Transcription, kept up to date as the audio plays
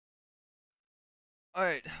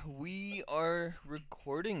Alright, we are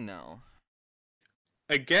recording now.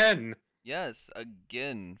 Again. Yes,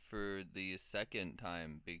 again for the second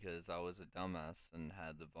time because I was a dumbass and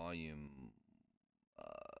had the volume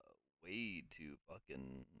way too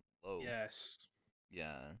fucking low. Yes.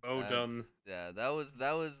 Yeah, Well done. that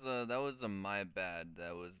was a my bad.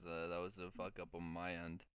 That was a fuck up on my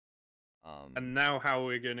end. Um And now how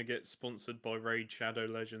we're gonna get sponsored by Raid Shadow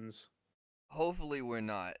Legends. Hopefully we're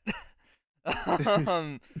not.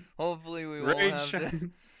 um Hopefully we won't Raid have to. Shadow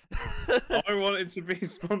I wanted to be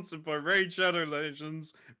sponsored by Raid Shadow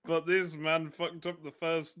Legends, but this man fucked up the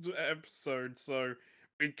first episode, so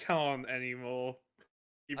we can't anymore.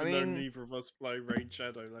 I Even though mean, neither of us play Raid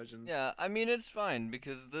Shadow Legends. yeah, I mean it's fine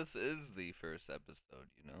because this is the first episode,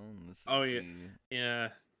 and this is Oh yeah. the Yeah.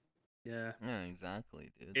 Yeah. yeah,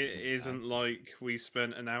 exactly, dude. It isn't Exactly. like we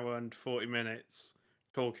spent an hour and 40 minutes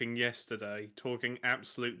talking yesterday, talking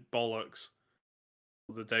absolute bollocks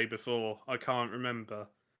the day before. I can't remember.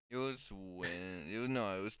 It was when it was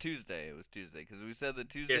no, it was Tuesday. It was Tuesday because we said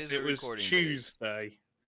that Yes, Tuesdays it are was recording days. Tuesday.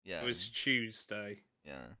 It Yeah, was Tuesday.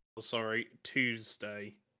 yeah. Oh, sorry,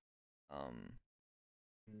 Tuesday. Um,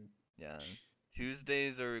 Mm. yeah.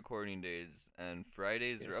 Tuesdays are recording days and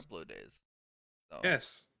Fridays are Yes. upload days. So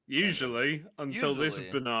Yes. kind of Usually, until this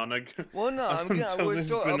usually. banana, Well, no, until we're this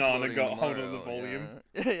still banana uploading got hold of the tomorrow. volume.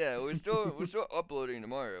 Yeah, yeah, we're still uploading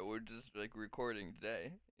tomorrow. We're just like recording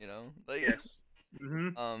today. Like Yes.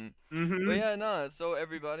 Mhm. but Mhm. yeah, no. So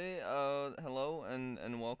everybody, hello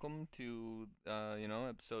and welcome to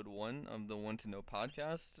episode 1 of the Want to Know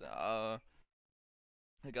podcast.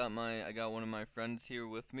 I got one of my friends here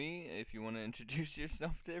with me. If you want to introduce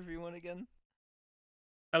yourself to everyone again.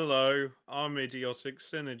 Hello, I'm Idiotic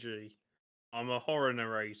Synergy. I'm a horror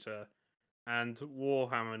narrator and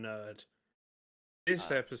Warhammer nerd.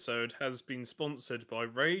 This Uh, episode has been sponsored by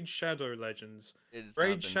Raid Shadow Legends. it has not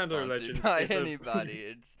Raid been Shadow sponsored Legends by is a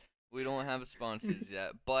anybody. We don't have sponsors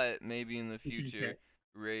yet, but maybe in the yeah, future,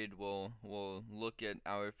 Raid will look at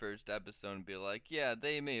our first episode and be like, yeah,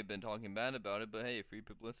 they may have been talking bad about it, but hey, free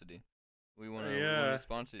publicity. We wanna yeah.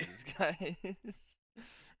 sponsor these guys.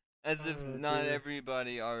 As if Oh not dear.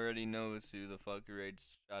 everybody already knows who the fuck Raid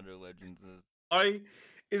Shadow Legends is. I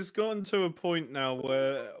it's gotten to a point now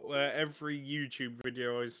where every YouTube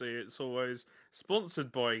video I see it's always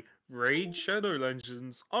sponsored by Raid Shadow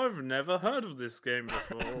Legends. I've never heard of this game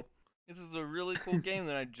before. This is a really cool game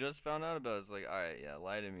that I just found out about. It's like, alright, yeah,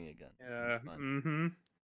 lie to me again. That's Yeah. fine. Mhm.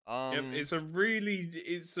 Yep, Um, it's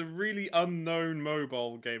a really unknown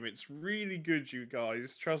mobile game. It's really good, you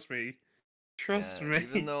guys. Trust me. Trust yeah,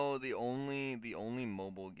 even me. though the only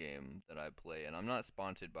mobile game that I play, and I'm not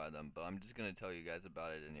sponsored by them, but I'm just gonna tell you guys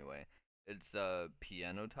about it anyway. It's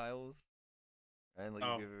Piano Tiles, right? Like,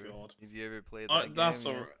 have Oh you ever god. have you ever played that That's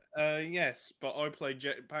game? Yeah. alright. Yes, but I play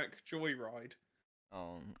Jetpack Joyride.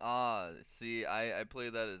 See, I play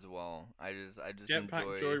that as well. I just Jetpack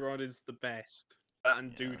enjoy. Joyride is the best. That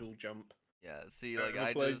and Yeah, Doodle Jump. yeah. See, You like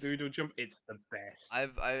ever play Doodle Jump? It's the best.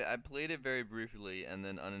 I played it very briefly and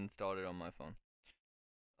then uninstalled it on my phone.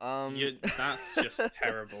 That's just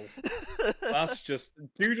terrible. That's just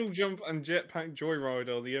Doodle Jump and Jetpack Joyride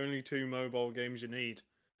are the only two mobile games you need.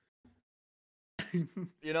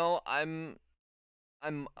 you know,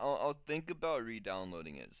 I'll think about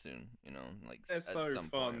re-downloading it soon. Like They're at so some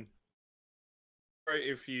point. fun. Great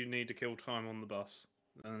if you need to kill time on the bus.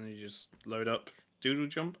 And you just load up Doodle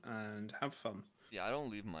Jump and have fun. See, I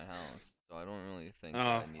don't leave my house, so I don't really think that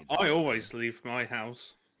Uh, I need to I do that. always leave my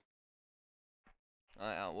house.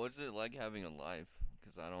 What's it like having a life?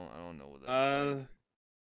 Because I don't know what that's like. Uh,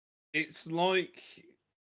 it's like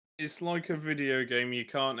it's like a video game you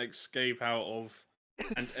can't escape out of,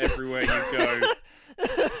 and everywhere you go,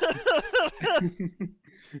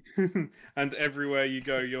 and everywhere you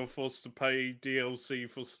go, you're forced to pay DLC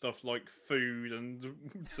for stuff like food and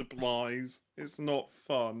supplies. It's not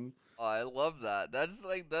fun. Oh, I love that. That's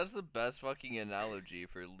the best fucking analogy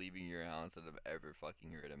for leaving your house that I've ever fucking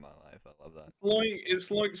heard in my life. I love that. It's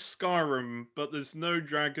like Skyrim, but there's no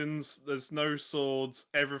dragons, there's no swords,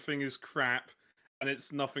 everything is crap, and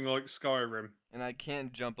it's nothing like Skyrim. And I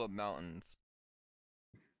can't jump up mountains.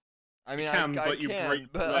 I You mean, can, I but you break can,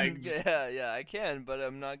 but your I'm legs. yeah, I can, but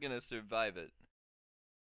I'm not gonna survive it.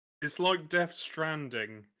 It's like Death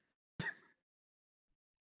Stranding.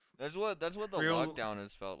 That's what the Real. lockdown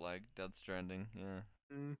has felt like. Death Stranding, yeah.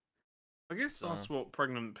 Mm, I guess So that's what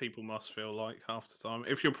pregnant people must feel like half the time.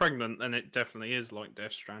 If you're pregnant, then it definitely is like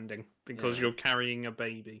Death Stranding because yeah. you're carrying a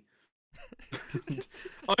baby.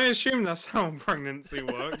 I assume that's how pregnancy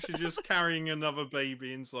works. You're just carrying another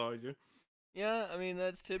baby inside you. Yeah, I mean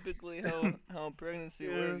that's typically how pregnancy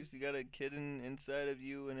Yeah, works. You got a kid inside of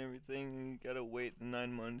you and everything, and you gotta wait the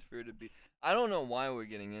 9 months for it to be. I don't know why we're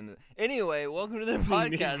getting into. Anyway, welcome to the me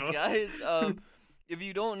podcast, neither. guys. If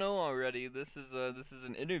you don't know already, this is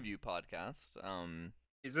an interview podcast.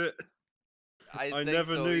 Is it? I I think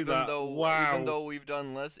never so. knew Even that. though even Wow. though we've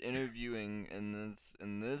done less interviewing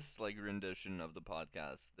in this like rendition of the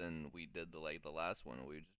podcast than we did the last one.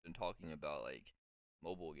 We've just been talking about like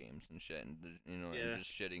mobile games and shit, and and Yeah,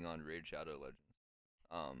 just shitting on Raid Shadow Legends.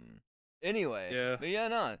 Um. Anyway, yeah. but yeah,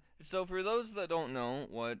 no. So for those that don't know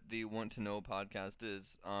what the Want to Know podcast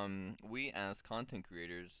is, we ask content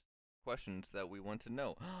creators questions that we want to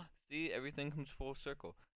know. See, everything comes full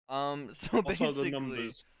circle. So What are the basically,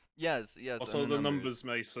 numbers? yes, What and are the the numbers. numbers,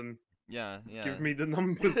 Mason? Yeah, yeah. Give me the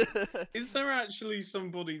numbers. Is there actually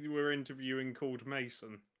somebody we're interviewing called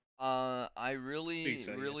Mason? I Please really,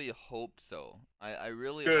 say yes. really hope so. I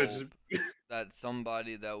really Good. hope that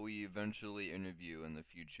somebody that we eventually interview in the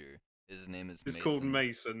future, his name is It's called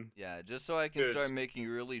Mason. Mason. Yeah, just so I can Good. start making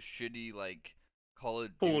really shitty like Call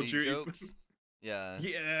of Call of Duty Duty. jokes. Yeah.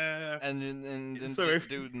 Yeah. And then So just if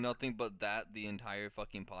do nothing but that the entire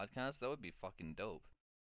fucking podcast. That would be fucking dope.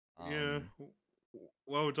 yeah, Um,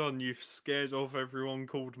 well done. You've scared off everyone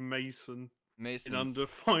called Mason in under Masons.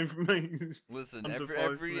 5 minutes. Listen, Under every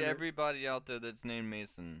five every minutes. everybody out there that's named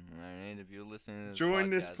Mason, alright, if you're listening to this Join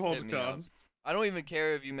this podcast, hit me up. podcast. I don't even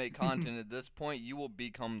care if you make content at this point, you will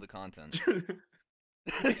become the content.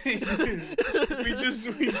 we just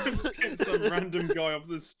get some random guy off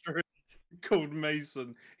the street called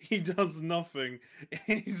Mason. He does nothing.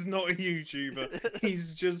 He's not a YouTuber.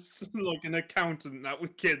 He's just like an accountant that we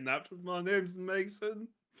kidnapped. My name's Mason.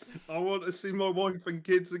 I want to see my wife and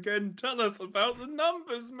kids again. Tell us about the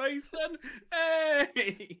numbers, Mason.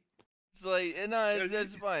 Hey! It's like, no, So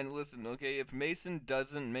it's fine. Listen, okay, if Mason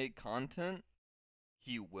doesn't make content,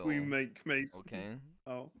 he we will. make Mason. Okay?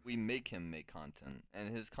 Oh, We make him make content,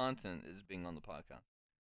 and his content is being on the podcast.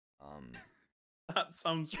 Um, that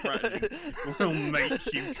sounds threatening. We'll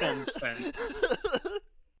make you content.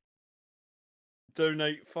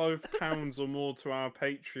 Donate £5 or more to our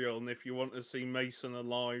Patreon if you want to see Mason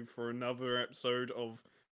alive for another episode of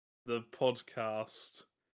the podcast.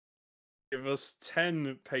 Give us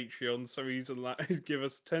 10 Patreon so he's allowed. Give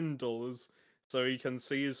us $10 so he can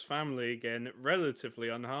see his family again, relatively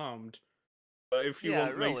unharmed. But if you yeah,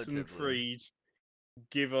 want Mason relatively. freed,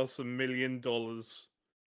 give us $1 million.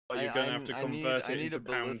 But I you're gonna I have to I need convert I it need a into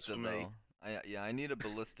pounds ballista for me. though. I need a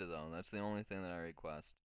ballista though. That's the only thing that I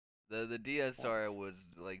request. The What? DSR was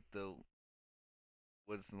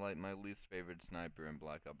like my least favorite sniper in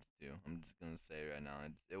Black Ops 2. I'm just gonna say right now,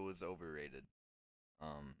 it was overrated.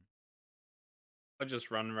 Um, I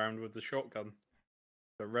just ran around with the shotgun.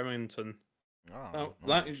 The Remington. Oh, oh,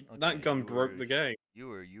 that okay. gun broke the game. You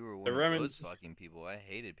were The one of those Remington. fucking people. I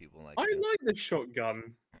hated people like I you. like the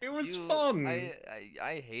shotgun. It was You, fun.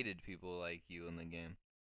 I hated people like you in the game.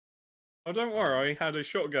 Oh, don't Um, worry. I had a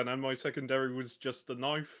shotgun, and my secondary was just the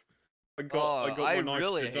knife. I oh, got I my knife for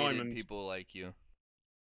really a hated diamond. people like you.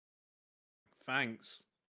 Thanks.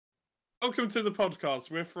 Welcome to the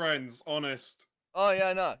podcast. We're friends. Honest. Oh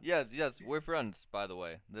yeah, no, yes, we're friends. By the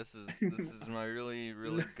way, this is my really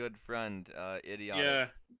really good friend, Idiotic. Yeah,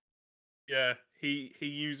 yeah. He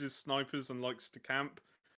uses snipers and likes to camp.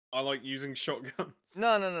 I like using shotguns. No.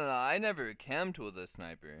 I never camped with a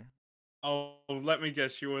sniper. Oh, let me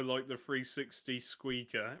guess. You were like the 360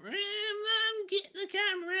 squeaker. Get the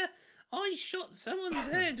camera. I shot someone's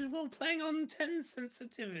head while playing on 10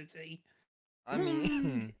 sensitivity. I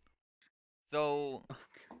mean, so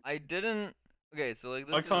I didn't. Okay, so like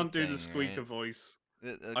I this is the can't do the thing, squeaker right? voice.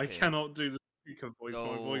 I Okay, cannot do the squeaker voice.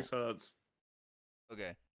 My so voice hurts.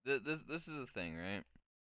 okay, this is the thing, right?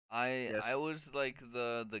 I Yes. was like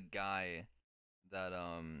the guy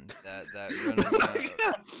that run around.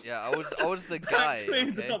 Yeah, I was the That guy.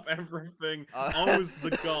 cleared Okay. up everything. Uh, I was the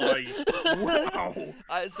guy. Wow.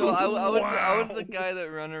 I was the Wow. guy that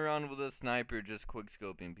run around with a sniper just quick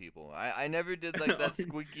scoping people. I never did like that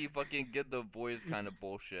squeaky fucking get the voice kind of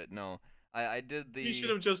bullshit. No. I did You should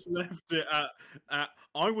the. have just left it at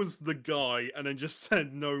I was the guy and then just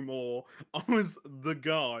said no more. I was the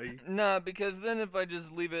guy. Nah, because then if I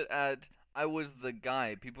just leave it at I was the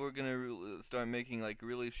guy, people are gonna start making like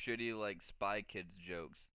really shitty like Spy Kids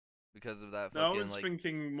jokes because of that No, I fucking was like.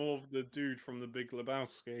 thinking more of the dude from The Big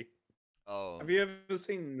Lebowski. Oh, Have you ever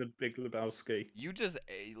seen The Big Lebowski? you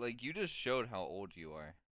just showed how old you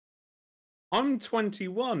are. I'm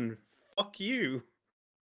 21. Fuck you.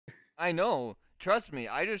 I know. Trust me,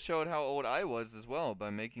 I just showed how old I was as well by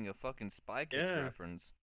making a fucking Spy Kids Yeah.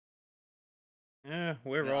 reference. Yeah,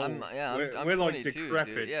 we're old. I'm We're like 22, dude.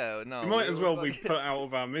 decrepit. Yeah, We no, might as we're well be fucking put out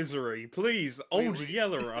of our misery. Please, we old we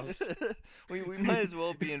yeller us. we might as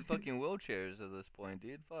well be in fucking wheelchairs at this point,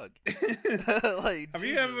 dude. Fuck. Like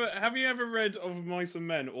Jesus. Have you ever read Of Mice and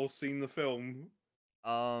Men or seen the film?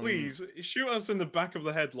 Um, Please shoot us in the back of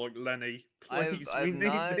the head like Lenny. Please, we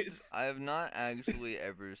need this. I have not actually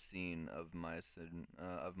ever seen of Mice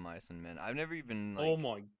and Men. I've never even Oh like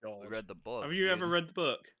my god. read the book, Have you ever dude. read the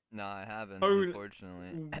book? No, I haven't, Holy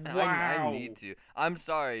unfortunately. I wow. need to. I'm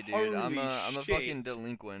sorry, dude. Holy I'm a fucking shit.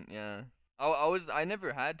 delinquent. Yeah. I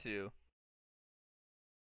never had to.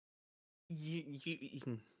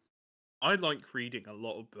 I like reading a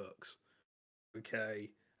lot of books. Okay.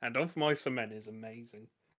 And Of Mice and Men is amazing.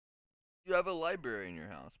 You have a library in your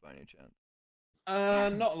house by any chance?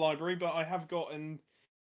 Not a library, but I have got an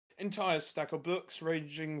entire stack of books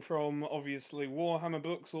ranging from obviously Warhammer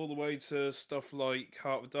books all the way to stuff like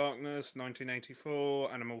Heart of Darkness,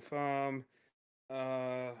 1984, Animal Farm, uh,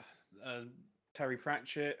 uh Terry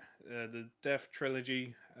Pratchett, the Death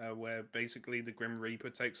Trilogy, where basically the Grim Reaper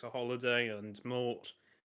takes a holiday, and Mort.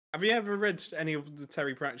 Have you ever read any of the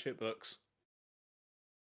Terry Pratchett books?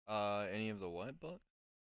 Any of the what book?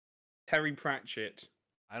 Terry Pratchett.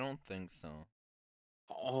 I don't think so.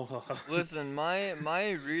 Oh. Listen, my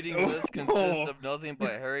reading list consists Oh. of nothing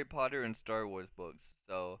but Harry Potter and Star Wars books.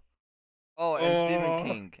 So, oh, and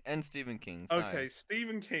Oh. Stephen King. Sorry. Okay,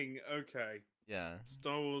 Stephen King. Okay. Yeah.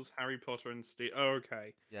 Star Wars, Harry Potter, and Steve. Oh,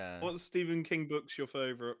 okay. Yeah. What Stephen King book's your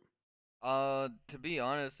favorite? To be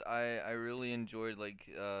honest, I really enjoyed like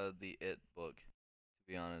the It book. To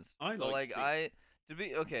be honest, I but like like the. to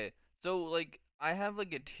be okay. So like I have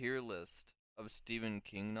like a tier list of Stephen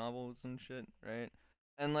King novels and shit, right?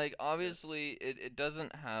 And like Yes. obviously it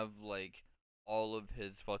doesn't have like all of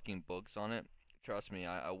his fucking books on it. Trust me,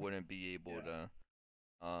 I wouldn't be able Yeah.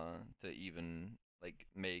 to even like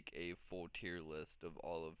make a full tier list of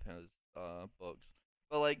all of his books.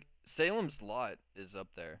 But like Salem's Lot is up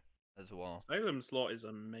there as well. Salem's Lot is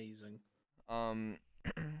amazing. Um,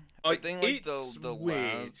 I Like, think like it's the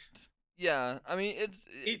weird. last. Yeah, I mean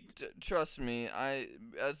It. trust me, I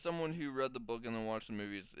as someone who read the book and then watched the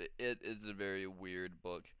movies, it is a very weird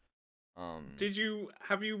book. Did you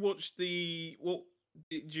have you watched the what?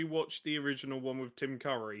 Did you watch the original one with Tim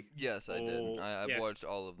Curry? Yes, I did. Or I've yes. watched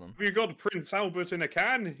all of them. Have you got Prince Albert in a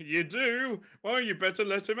can? You do? Well, you better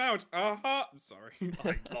let him out. Aha! Sorry.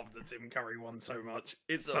 I love the Tim Curry one so much.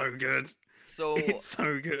 It's so good. So It's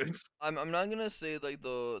so good. I'm not gonna say like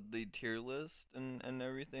the tier list and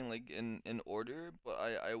everything like in order, but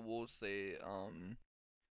I will say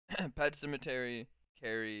Pet Cemetery,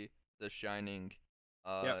 Carrie, The Shining,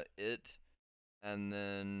 Yep. It, and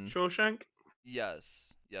then Shawshank?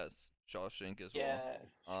 yes, Shawshank as well. Yeah.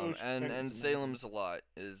 And Shawshank's amazing. Salem's Lot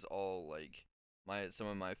is all like some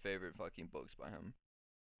of my favorite fucking books by him.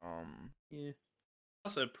 Yeah.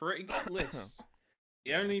 That's a pretty good list.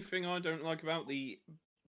 The Yeah. only thing I don't like about the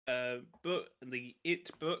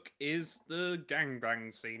It book is the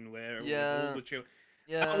gangbang scene where with all the children.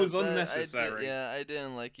 Yeah, That was unnecessary. I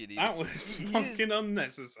didn't like it either. That was fucking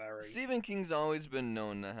unnecessary. Stephen King's always been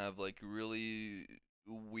known to have like really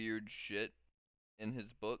weird shit in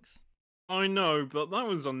his books. I know, but that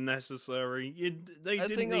was unnecessary. They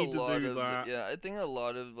didn't need to do that. Yeah, I think a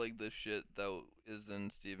lot of like the shit that is in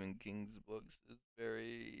Stephen King's books is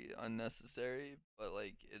very unnecessary, but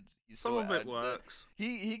like he Some still of it adds works.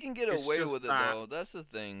 he can get It's away just with it that. though. That's the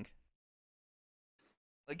thing.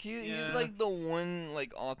 Like he's Yeah. like the one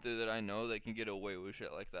like author that I know that can get away with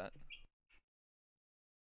shit like that.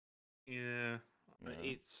 Yeah, Yeah.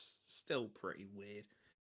 it's still pretty weird.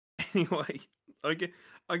 Anyway,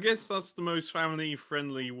 I guess that's the most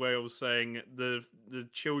family-friendly way of saying the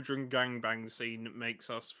children gangbang scene makes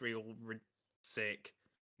us feel sick.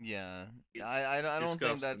 Yeah, It's I don't think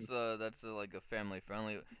disgusting. that's like a family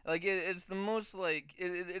friendly like it's the most like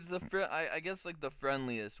it's the I guess like the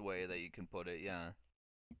friendliest way that you can put it. Yeah,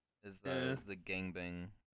 Yeah. is the gangbang.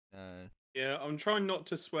 Yeah, I'm trying not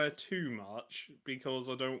to swear too much because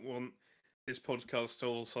I don't want this podcast to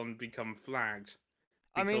all of a sudden become flagged.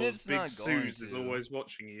 I mean, Because it's Big not going Suze is to. always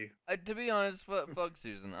watching you. To be honest, fuck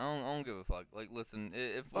Susan. I don't give a fuck. Like, listen,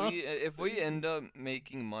 Fuck if we Susan. end up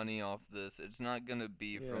making money off this, it's not gonna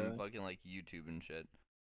be from Yeah. fucking like YouTube and shit.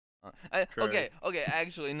 True. Okay,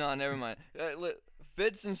 actually, no, never mind.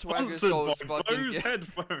 Fitz and Swagger Sponsored Souls by fucking Bose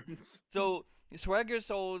headphones. So Swagger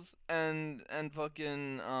Souls and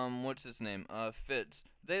fucking what's his name? Fitz.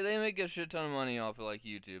 They make a shit ton of money off of like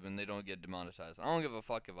YouTube and they don't get demonetized. I don't give a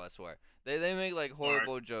fuck if I swear. They make like Alright.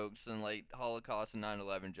 horrible jokes and like Holocaust and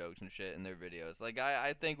 9/11 jokes and shit in their videos. Like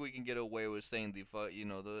I think we can get away with saying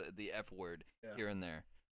the F word Yeah. here and there.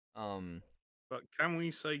 Um But can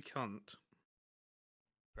we say cunt?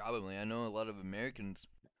 Probably. I know a lot of Americans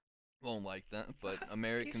won't like that, but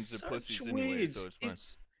Americans It's are such pussies anyway, weird. so it's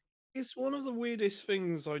fine. It's one of the weirdest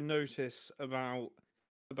things I notice about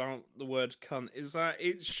the word cunt is that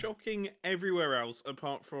it's shocking everywhere else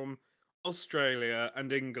apart from Australia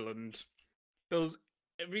and England. Because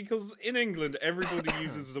in England everybody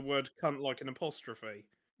uses the word cunt like an apostrophe.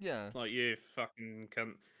 Yeah. Like you fucking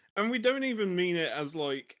cunt. And we don't even mean it as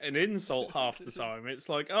like an insult half the time. It's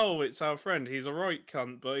like, oh, it's our friend. He's a right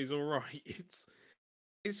cunt, but he's alright.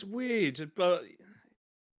 It's weird, but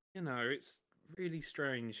it's really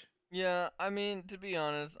strange. Yeah, I mean, to be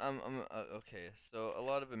honest, I'm okay. So a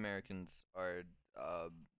lot of Americans are uh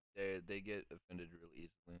they get offended really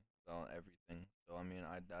easily about everything. So I mean,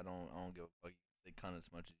 I don't give a fuck. They cunt as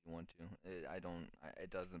much as you want to.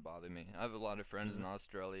 It doesn't bother me. I have a lot of friends in Yeah.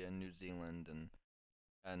 Australia and New Zealand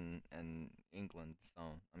and England.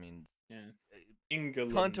 So I mean, Yeah. eh, cunt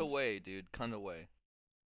England. away, dude. Cunt away.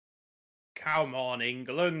 Come on,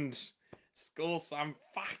 England. Score some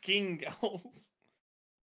fucking goals.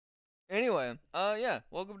 Anyway, yeah,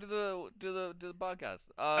 welcome to the podcast.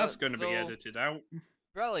 That's going to be So edited out.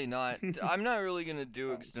 probably not. I'm not really gonna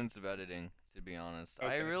do extensive editing, to be honest. I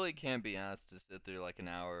Okay. really can't be asked to sit through like an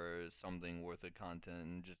hour or something worth of content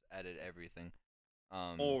and just edit everything.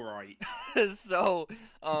 Um, All right. so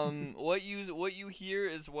what you hear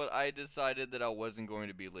is what I decided that I wasn't going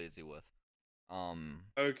to be lazy with. Um,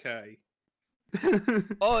 Okay.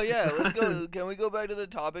 oh yeah, let's go. Can we go back to the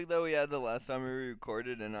topic that we had the last time we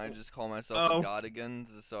recorded, and I just call myself a Oh. god again,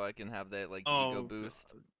 so I can have that like ego Oh boost,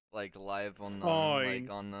 God. like live on the like Fine.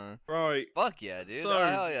 on the. Right. Fuck yeah, dude! So,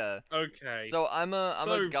 Hell yeah! okay. So I'm a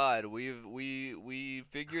So, god. We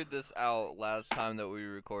figured this out last time that we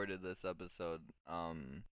recorded this episode.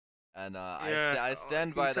 And yeah, I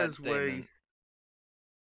stand he by that says statement.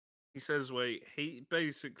 He says wait. He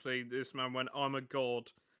basically, this man went, I'm a god,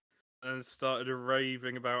 and started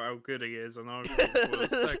raving about how good he is, and I thought for a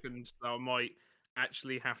second that I might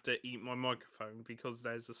actually have to eat my microphone because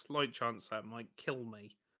there's a slight chance that might kill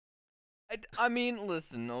me. I mean,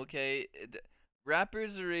 listen, okay.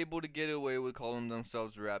 Rappers are able to get away with calling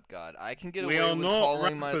themselves rap god. I can get We away are with not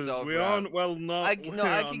calling rappers. myself We rap. aren't. Well, not. We No,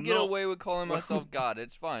 I are can get not. away with calling Well, myself god.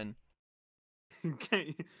 It's fine.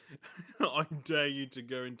 I dare you to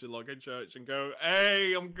go into like a church and go,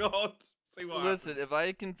 "Hey, I'm God." See what Listen, happens. if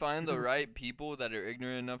I can find the right people that are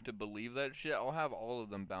ignorant enough to believe that shit, I'll have all of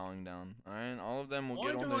them bowing down. All right, all of them will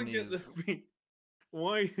Why get on do their I get the knees.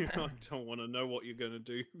 Why I don't want to know what you're gonna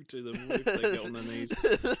do to them if they get on their knees.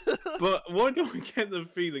 But why do I get the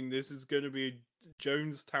feeling this is going to be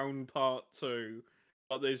Jonestown Part 2,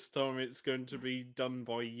 but this time it's going to be done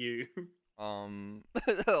by you?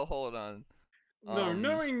 Hold on. No, Um,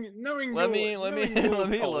 knowing let your me let me knowing your let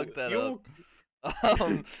me cult, look that up. your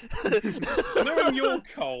Um, knowing your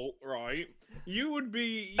cult, right? You would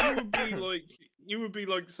be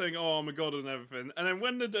like saying, "Oh, I'm a god" and everything, and then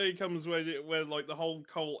when the day comes where like the whole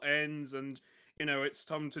cult ends and it's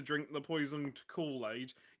time to drink the poisoned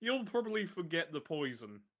Kool-Aid, you'll probably forget the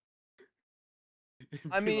poison.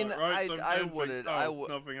 I Be mean, like, right, so I thanks. wouldn't. Oh,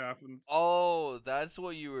 nothing happened. Oh, that's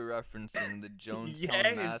what you were referencing, the Jonestown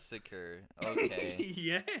Yes. massacre. Okay.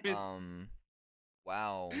 Yes.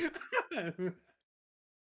 Wow.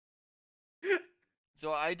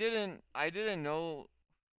 So I didn't know.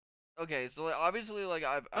 Okay, so like, obviously like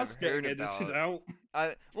I've That's getting heard edited about.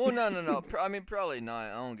 out. Well, no. I mean probably not.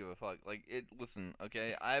 I don't give a fuck. Like it listen,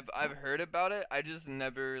 okay? I've heard about it. I just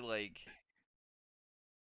never like,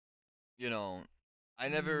 you know, I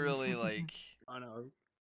never really like I know.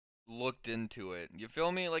 looked into it. You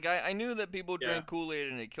feel me? Like I knew that people Yeah, drank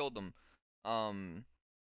Kool-Aid and it killed them. Um,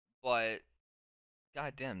 but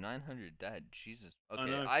goddamn, 900 dead. Jesus. I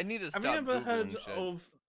Okay, know. I need to Have you stop ever heard googling shit. of?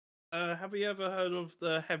 Have you ever heard of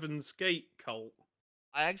the Heaven's Gate cult?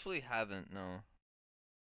 I actually haven't. No.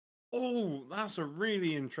 Oh, that's a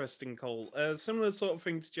really interesting cult. Similar sort of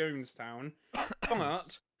thing to Jonestown,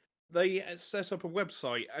 but they set up a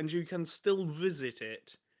website and you can still visit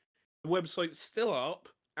it. The website's still up,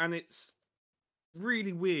 and it's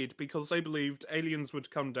really weird because they believed aliens would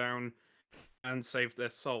come down and save their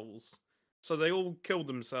souls. So they all killed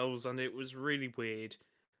themselves, and it was really weird.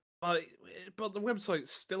 But but the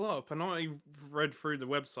website's still up, and I read through the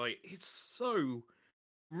website. It's so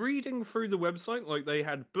reading through the website, like they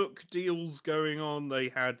had book deals going on, they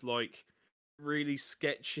had like really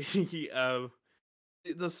sketchy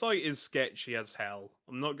the site is sketchy as hell.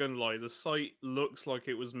 I'm not gonna lie, the site looks like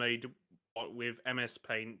it was made with MS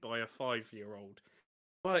Paint by a 5-year-old.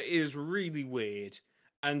 But it is really weird.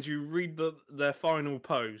 And you read their final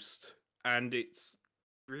post and it's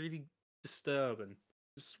really disturbing.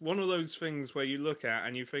 It's one of those things where you look at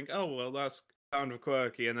and you think, oh well, that's kind of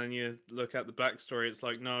quirky, and then you look at the backstory, it's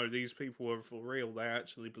like, no, these people were for real, they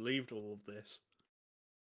actually believed all of this.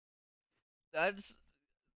 That's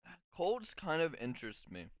cults kind of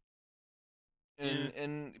interest me. Yeah,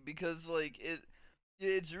 And because like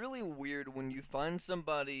it's really weird when you find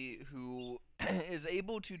somebody who is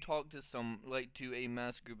able to talk to to a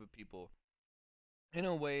mass group of people in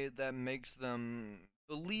a way that makes them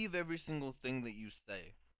believe every single thing that you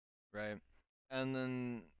say, right? And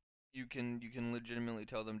then you can legitimately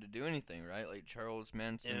tell them to do anything, right? Like Charles yeah.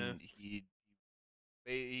 Manson, he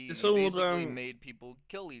It's he all basically about, made people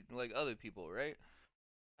kill like other people, right?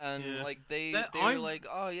 And yeah. like they That they were I've like,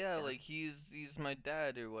 oh yeah, Sorry. like he's my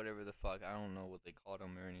dad or whatever the fuck. I don't know what they called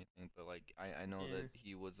him or anything, but like I know that Yeah,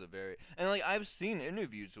 he was a very, and like I've seen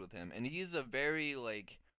interviews with him, and he's a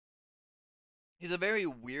very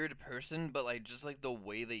weird person, but like just like the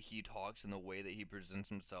way that he talks and the way that he presents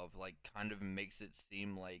himself like kind of makes it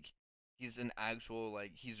seem like he's an actual,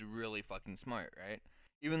 like he's really fucking smart, right?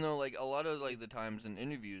 Even though like a lot of yeah. like the times in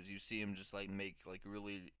interviews you see him just like make like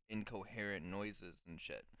really incoherent noises and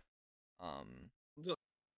shit. Um Look,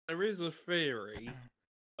 there is a theory.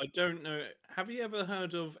 I don't know. Have you ever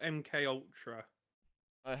heard of MK Ultra?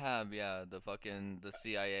 I have, yeah, the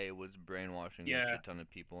CIA was brainwashing a Yeah, shit ton of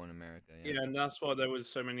people in America, yeah. yeah, and that's why there was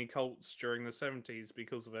so many cults during the 70s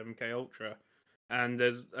because of MK Ultra. And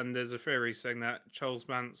there's a theory saying that Charles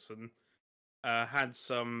Manson had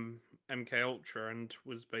some MK Ultra and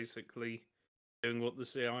was basically doing what the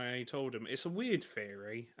CIA told him. It's a weird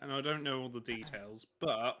theory, and I don't know all the details,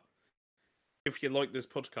 but if you like this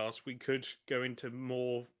podcast, we could go into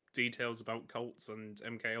more details about cults and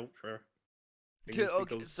MK Ultra things Okay,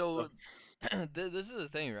 because so this is the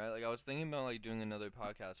thing, right? Like I was thinking about like doing another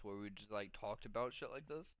podcast where we just like talked about shit like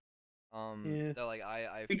this. yeah, That like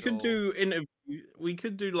I we could feel do interview. We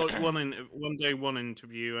could do like one day one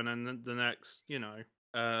interview, and then the next,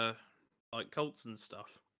 uh, like cults and stuff.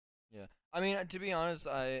 yeah. I mean, to be honest,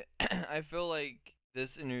 I I feel like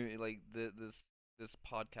this interview, like this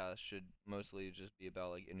podcast should mostly just be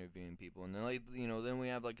about like interviewing people, and then like then we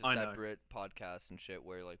have like a I know. separate podcast and shit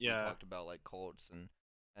where like we Yeah, talked about like cults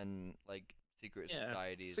and like secret yeah.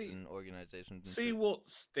 societies See, and organizations and see shit. what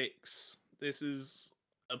sticks. This is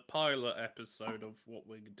a pilot episode of what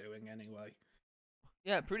we're doing anyway.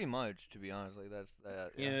 Yeah, pretty much. To be honest, like that's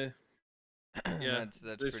that. Yeah, Yeah, yeah. that's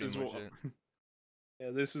This pretty is much what. it.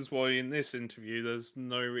 Yeah, this is why in this interview there's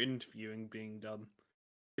no interviewing being done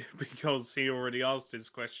because he already asked his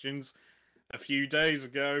questions a few days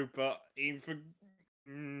ago, but mm,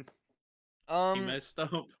 he Um, messed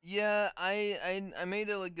up. yeah, I made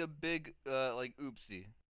it like a big like oopsie,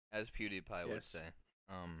 as PewDiePie would Yes, say.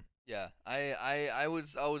 Yeah, I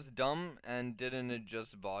was dumb and didn't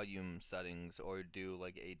adjust volume settings or do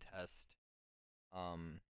like a test,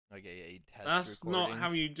 um, like a test that's not recording.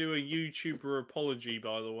 how you do a YouTuber apology.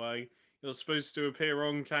 By the way, you're supposed to appear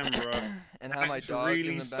on camera, And have my act dog in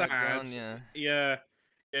really the sad. background. Yeah. Yeah,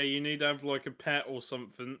 yeah. You need to have like a pet or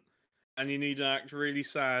something, and you need to act really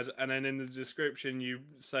sad. And then in the description, you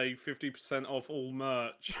say 50% off all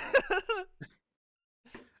merch.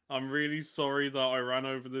 I'm really sorry that I ran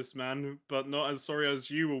over this man, but not as sorry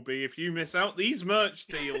as you will be if you miss out these merch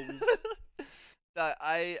deals. That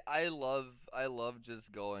I love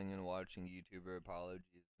just going and watching YouTuber apologies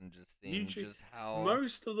and just seeing YouTube, just how.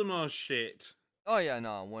 most of them are shit. Oh yeah,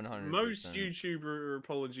 no, one hundred Most percent. YouTuber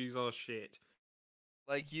apologies are shit.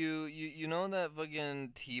 Like you know that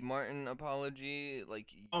fucking T Martin apology like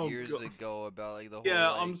Oh years god. ago about like the whole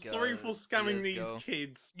Yeah, I'm like sorry for scamming these CS:GO.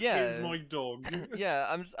 kids. Here's Yeah, my dog. yeah.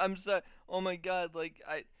 I'm sorry. Oh my god, like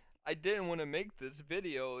I didn't want to make this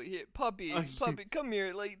video. Here, puppy, Do puppy, come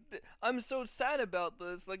here. Like I'm so sad about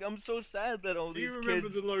this. Like I'm so sad that all you these remember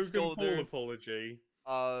the kids Logan stole Paul their. apology?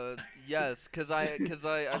 Yes, cause I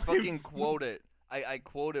I'm fucking st- quote it. I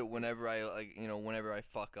quote it whenever I like whenever I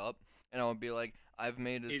fuck up, and I'll be like, I've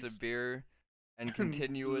made a it's severe and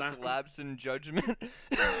continuous la- lapse in judgment.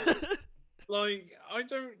 like I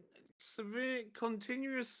don't severe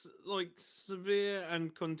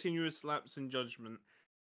and continuous lapse in judgment.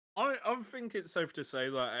 I think it's safe to say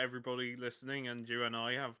that everybody listening and you and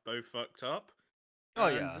I have both fucked up, Oh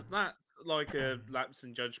and yeah. that's like a lapse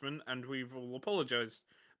in judgment, and we've all apologized.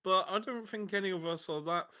 but I don't think any of us are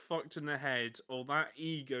that fucked in the head or that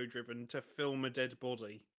ego-driven to film a dead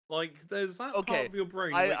body. Like, there's that part Okay, of your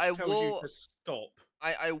brain I which I tells you to will stop.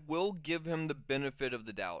 I will give him the benefit of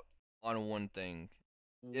the doubt on one thing.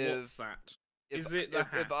 If What's that? if Is it the if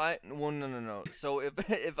hat? I well no. So if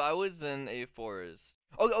if I was in a forest,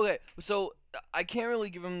 okay. So I can't really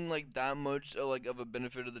give him like that much like of a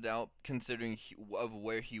benefit of the doubt considering of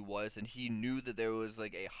where he was, and he knew that there was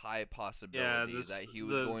like a high Yeah, possibility that this he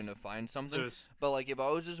was going there's to find something. this. But like if I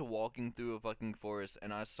was just walking through a fucking forest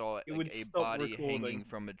and I saw It like would a stop body recording. hanging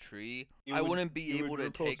from a tree, You I would wouldn't be you would able to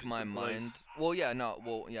report take it to my police. mind. Well, yeah, no,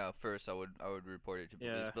 well, yeah. First, I would report it to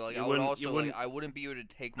police, Yeah, but like you I would wouldn't you also like wouldn't I wouldn't be able to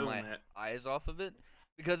take my film it. eyes off of it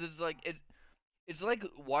because it's like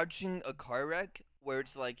watching a car wreck where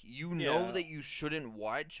it's like you know Yeah, that you shouldn't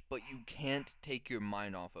watch, but you can't take your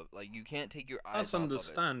mind off of, like you can't take your eyes that's off of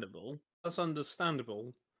it. understandable. That's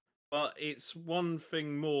understandable. But it's one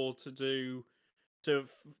thing more to do to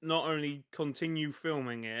not only continue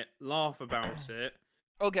filming it, laugh about it,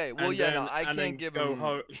 Okay, well, and yeah, no, then I can't give go him.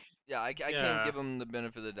 home. Yeah, I can't Yeah, give him the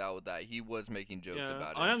benefit of the doubt with that. He was making jokes yeah.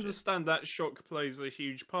 about it I and shit. understand that shock plays a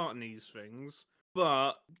huge part in these things,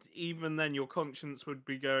 but even then, your conscience would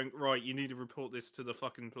be going, right, you need to report this to the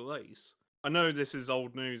fucking police. I know this is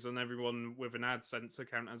old news and everyone with an AdSense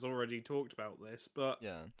account has already talked about this, but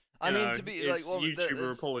Yeah, you I mean know, to be like, it's well, YouTuber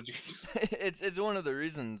that's apologies. it's one of the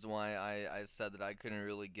reasons why I said that I couldn't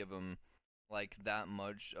really give him like that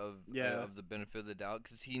much Yeah, of the benefit of the doubt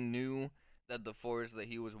because he knew that the forest that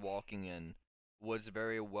he was walking in was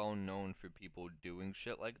very well known for people doing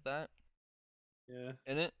shit like that yeah.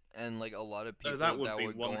 in it, and like a lot of So people that would that be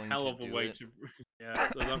were one going hell to of a do way it. to, yeah.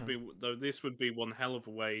 Though this would be one hell of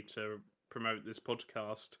a way to promote this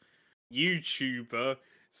podcast. YouTuber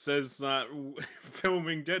says that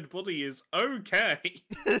filming dead body is okay.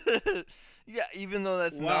 Yeah, even though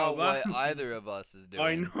that's Wow, not what that's either of us is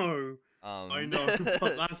I doing. know, I know,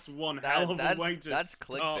 but that's one hell of a way to That's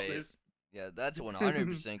start clickbait. this. Yeah, that's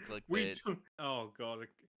 100% we clickbait. took, oh god,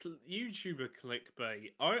 YouTuber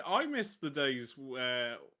clickbait. I miss the days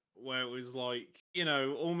where it was like, you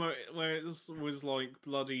know, almost where it was like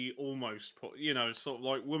bloody almost you know, sort of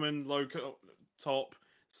like woman low top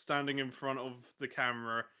standing in front of the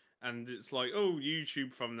camera, and it's like, oh,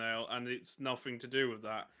 YouTube thumbnail, and it's nothing to do with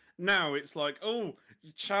that. Now it's like, oh,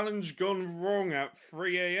 challenge gone wrong at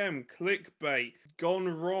 3 a.m. Clickbait. Gone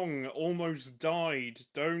wrong. Almost died.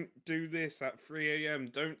 Don't do this at 3 a.m.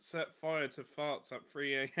 Don't set fire to farts at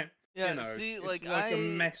 3 a.m. You Yeah, know, see, it's like like a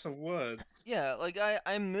mess of words. yeah, like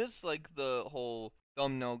I miss like the whole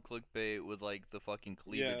thumbnail clickbait with like the fucking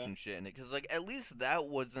cleavage Yeah. and shit in it, cause like at least that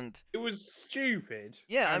wasn't. It was stupid.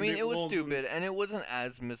 Yeah, I And mean it it was wasn't. stupid and it wasn't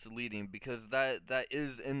as misleading because that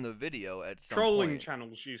is in the video at some Trolling point.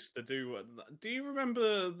 channels used to do. Do you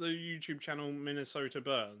remember the YouTube channel Minnesota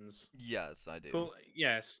Burns? Yes, I do. Cool.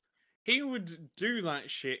 Yes, he would do that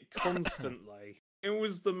shit constantly. It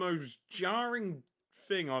was the most jarring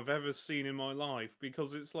thing I've ever seen in my life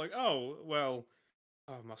because it's like, oh well,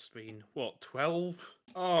 I must have been what 12.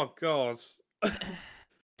 Oh god,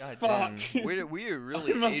 God fuck. damn, we are I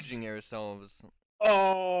really must. aging ourselves.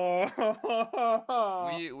 Oh.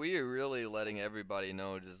 We are really letting everybody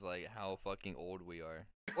know just like how fucking old we are,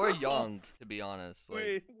 or young, to be honest.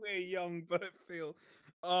 Like we're young, but feel.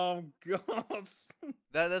 Oh god.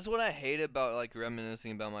 that's what I hate about like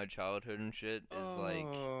reminiscing about my childhood and shit is like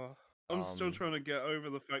Oh, I'm still um trying to get over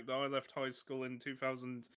the fact that I left high school in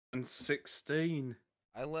 2016.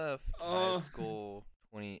 I left high Oh, school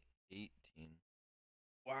 2018.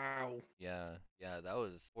 wow. Yeah, that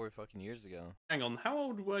was 4 fucking years ago. Hang on, how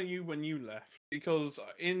old were you when you left? Because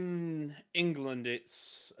in England,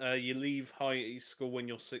 it's you leave high school when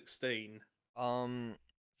you're 16. Um,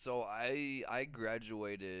 so I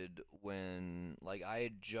graduated when like I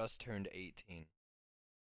had just turned 18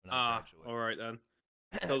 when I Ah, graduated. all right then.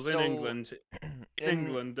 Because So In in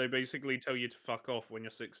England, they basically tell you to fuck off when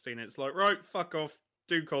you're 16. It's like, right, fuck off,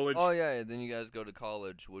 do oh college. yeah, then you guys go to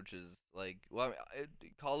college, which is like well,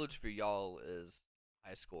 college for y'all is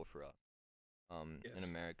high school for us. In Yes,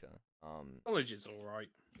 America. college is all right.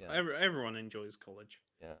 Yeah, Everyone enjoys college.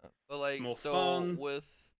 yeah. But It's like more so fun.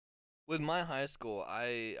 with my high school,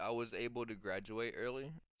 I was able to graduate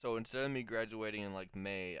early. So instead of me graduating in like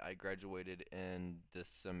May, I graduated in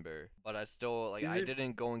December. But I still like Is I it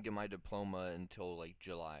didn't go and get my diploma until like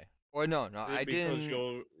July. Or no, Is I it because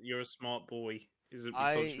didn't. you're a smart boy? Is it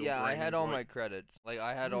because your I brain had is all like, my credits. Like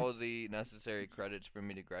I had "Hmm, all the necessary credits for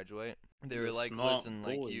me to graduate. They He's were a like, smart listen,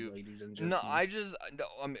 like boy, you. ladies and No, gentlemen. no,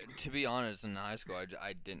 I mean, to be honest, in high school,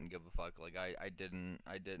 I didn't give a fuck. Like, I didn't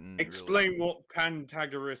really. Explain what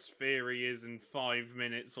Pythagoras theory is in 5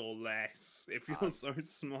 minutes or less, if you're Uh, so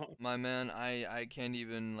smart. my man, I can't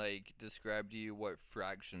even like describe to you what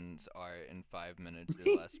fractions are in 5 minutes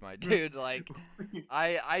or less, my dude. Like,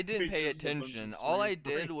 I didn't Which pay is a bunch of attention. All smooth I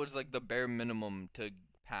did was brains. like the bare minimum to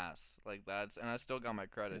pass. Like that's, and I still got my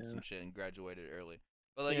credits Yeah. and shit and graduated early.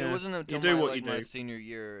 But like it Yeah. wasn't You until do my what you like my do. senior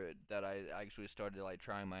year that I actually started like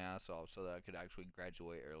trying my ass off so that I could actually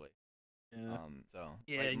graduate early. Yeah. So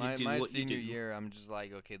Yeah, like you do my what you senior do. year, I'm just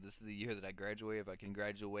like, okay, this is the year that I graduate. If I can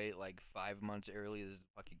graduate like 5 months early, this is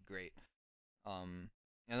fucking great. Um,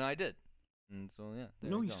 and I did. And so yeah,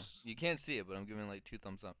 there you go. Nice. You can't see it, but I'm giving like 2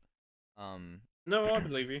 thumbs up. Um, No, I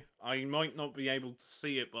believe you. I might not be able to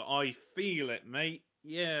see it, but I feel it, mate.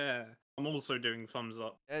 Yeah. I'm also doing thumbs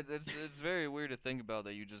up. it's very weird to think about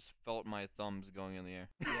that you just felt my thumbs going in the air.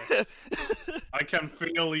 Yes. I can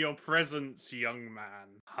feel your presence, young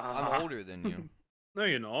man. I'm older than you. No,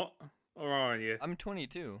 you're not. Or are you? I'm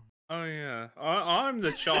 22. Oh, yeah. I'm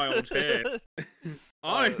the child here.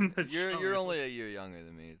 I'm the You're child. only a year younger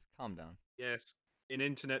than me. Calm down. Yes. In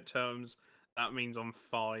internet terms, that means I'm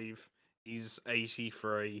 5. He's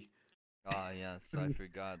 83. Ah, yes, I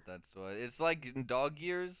forgot. That's what it's like in dog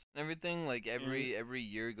years and everything. Like Yeah. every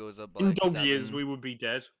year goes up by In like dog years, 7. we would be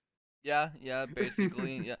dead. Yeah,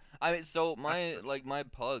 basically, yeah. I mean, so my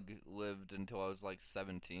pug lived until I was like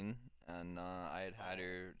 17, and I had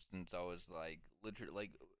her since I was like literally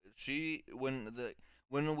like she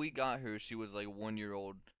when we got her, she was like 1 year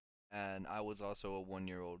old, and I was also a 1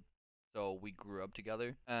 year old. So we grew up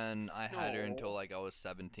together, and I had her until No. like I was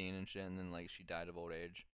 17 and shit, and then like she died of old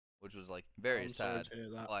age, which was like Oh, very I'm sorry sad, to hear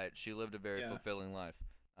that. but she lived a very Yeah. fulfilling life.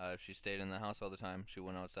 She stayed in the house all the time. She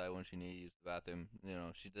went outside when she needed to use the bathroom. You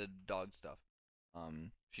know, she did dog stuff.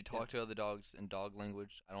 She Yeah. talked to other dogs in dog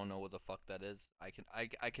language. I don't know what the fuck that is. I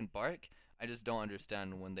can bark. I just don't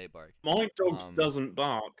understand when they bark. My dog Um, doesn't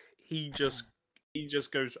bark. He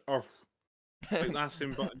just goes off. Like that's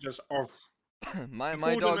him, but just off. We my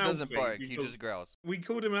called him dog doesn't Alfie bark. He just because growls. we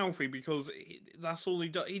called him Alfie because that's all he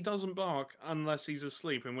does. He doesn't bark unless he's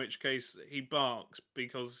asleep, in which case he barks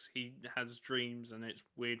because he has dreams and it's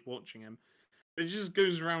weird watching him. But he just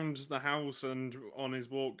goes around the house and on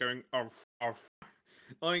his walk going off, off.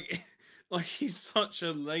 Like, like he's such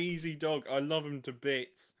a lazy dog. I love him to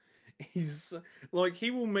bits. He's like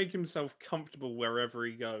he will make himself comfortable wherever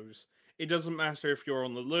he goes. It doesn't matter if you're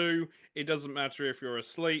on the loo. It doesn't matter if you're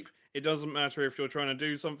asleep. It doesn't matter if you're trying to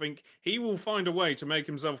do something. He will find a way to make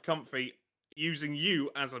himself comfy using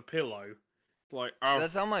you as a pillow. It's like, oh,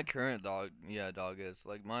 That's how my current dog is.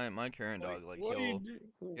 Like my current dog, like what are you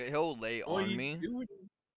doing? he'll lay What are on you me doing?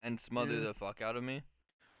 and smother Yeah. the fuck out of me.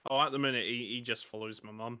 Oh, at the minute, he just follows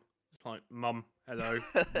my mum. It's like, mum, hello,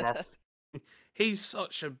 rough. He's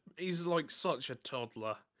like such a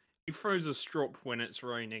toddler. He throws a strop when it's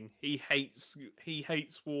raining. He hates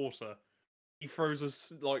water. He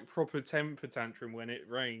throws like proper temper tantrum when it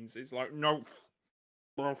rains. It's like no,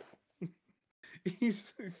 rough.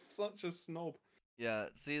 He's such a snob. Yeah,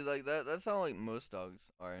 see, like that's how like most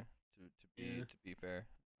dogs are. Yeah. To be fair.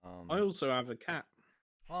 I also have a cat.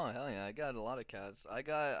 Oh hell yeah, I got a lot of cats. I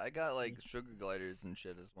got like sugar gliders and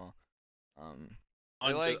shit as well. Um,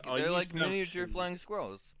 I they're used like to have miniature two. flying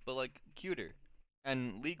squirrels, but like cuter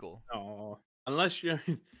and legal. Oh, unless you,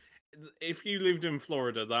 if you lived in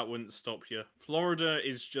Florida, that wouldn't stop you. Florida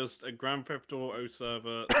is just a Grand Theft Auto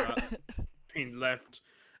server that's been left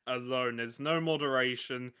alone. There's no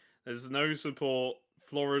moderation. There's no support.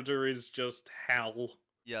 Florida is just hell.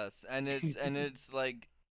 Yes, and it's like,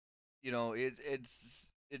 you know, it's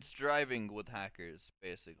driving with hackers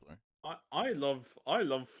basically. I love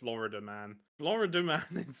Florida Man. Florida Man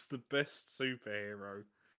is the best superhero.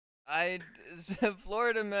 I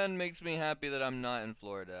Florida man makes me happy that I'm not in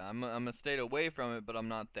Florida. I'm a state away from it, but I'm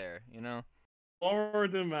not there. You know.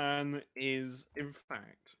 Florida Man is, in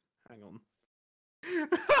fact, hang on.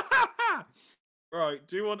 Right,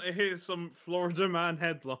 do you want to hear some Florida Man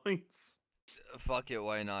headlines? Fuck it,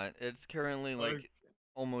 why not? It's currently Okay. like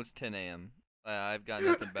almost 10 a.m. I've got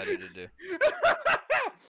nothing better to do.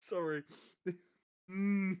 Sorry.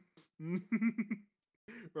 Mm.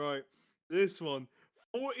 Right, this one.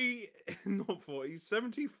 40, not 40,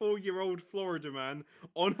 74-year-old Florida man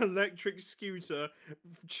on electric scooter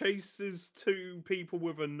chases two people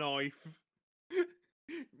with a knife.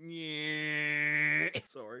 Yeah.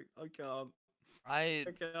 Sorry, I can't. I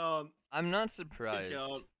I can't. I'm not I surprised.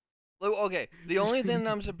 can't. Like, okay, the only thing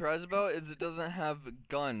that I'm surprised about is it doesn't have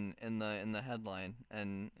gun in the headline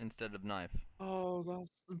and instead of knife. Oh, that's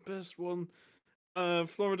the best one.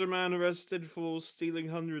 Florida man arrested for stealing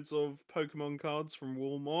hundreds of Pokemon cards from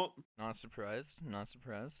Walmart. Not surprised. Not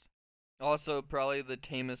surprised. Also, probably the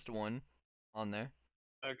tamest one on there.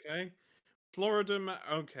 Okay. Florida man.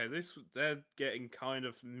 Okay, they're getting kind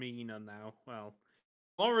of meaner now. Well,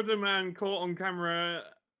 Florida man caught on camera.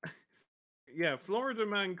 Yeah, Florida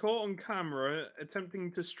man caught on camera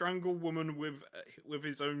attempting to strangle woman with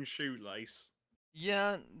his own shoelace.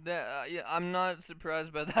 Yeah, yeah, I'm not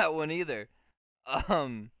surprised by that one either.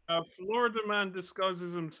 Um, A Florida man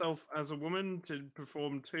disguises himself as a woman to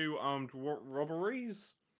perform two armed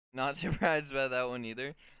robberies. Not surprised by that one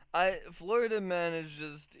either. Florida man is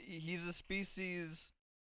just he's a species,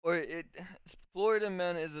 or it Florida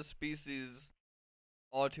man is a species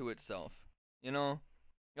all to itself. You know,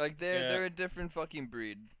 like Yeah, they're a different fucking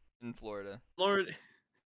breed in Florida. Florida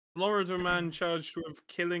Florida man charged with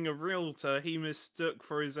killing a realtor he mistook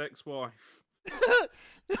for his ex-wife.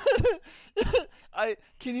 I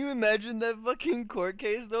can you imagine that fucking court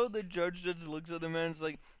case though? The judge just looks at the man and is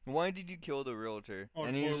like, "Why did you kill the realtor?" I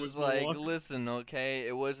And thought he's it just was my like, wife. "Listen, okay,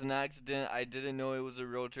 it was an accident. I didn't know it was a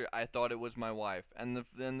realtor. I thought it was my wife." And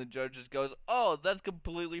then the judge just goes, "Oh, that's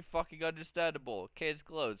completely fucking understandable. Case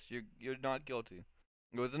closed. You're not guilty.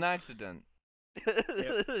 It was an accident."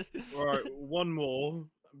 Yep. Alright, one more,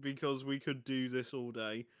 because we could do this all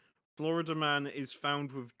day. Florida man is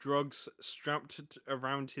found with drugs strapped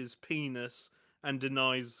around his penis and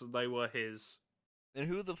denies they were his. Then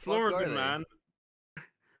who the fuck Florida are they? man,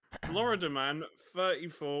 Florida man,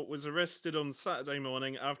 34, was arrested on Saturday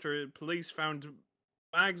morning after police found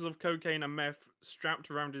bags of cocaine and meth strapped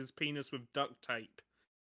around his penis with duct tape.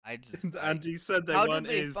 I just I. And he said they How did weren't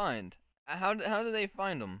they his. find? How did they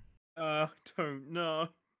find them? Don't know.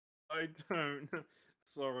 I don't.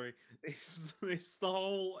 Sorry. It's the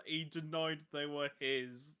whole he denied they were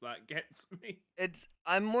his that gets me.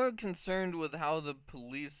 I'm more concerned with how the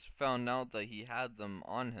police found out that he had them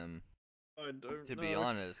on him, I don't to be know.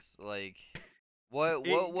 honest. Like It what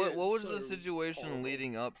gets was so the situation horrible.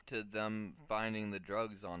 leading up to them finding the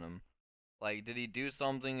drugs on him? Like did he do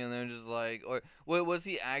something and they're just like, or what, was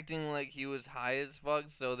he acting like he was high as fuck,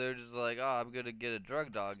 so they're just like, "Oh, I'm going to get a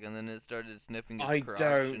drug dog." And then it started sniffing his I crotch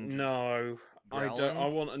don't and just know. I don't. I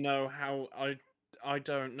growling? want to know how. I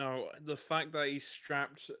don't know. The fact that he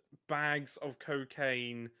strapped bags of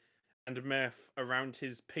cocaine and meth around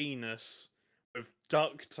his penis with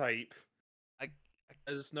duct tape. I, I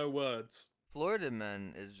There's no words. Florida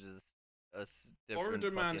man is just a different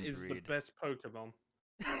Florida man fucking is the breed. best Pokemon.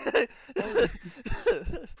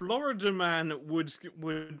 Florida man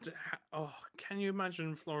oh, can you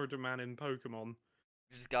imagine Florida man in Pokemon?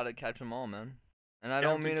 You just gotta catch them all, man. And I You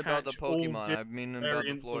have don't to mean about the catch all Pokemon, different I mean about the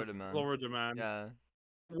variants of Florida man. Florida man. Yeah,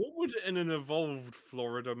 What would an evolved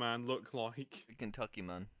Florida man look like? the Kentucky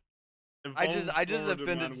man. Evolved I just Florida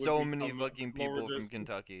offended man would so many become fucking people Florida from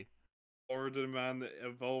Kentucky. Florida man that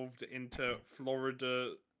evolved into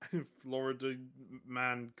Florida Florida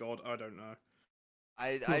man. God, I don't know.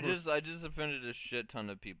 I just offended a shit ton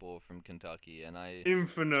of people from Kentucky, and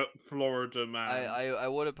Infinite Florida man. I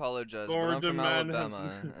would apologize, but I'm Florida from man has.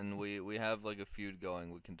 Alabama, and we have like a feud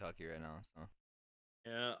going with Kentucky right now. So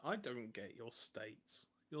Yeah, I don't get your states.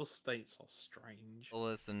 Your states are strange.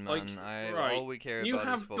 listen, Like, man, I right, all we care you about is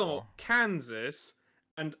have got football. Kansas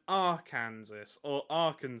and Arkansas or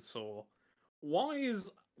Arkansas. Why is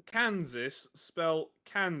Kansas spell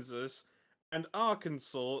Kansas and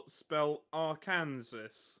Arkansas spell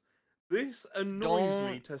Arkansas? This annoys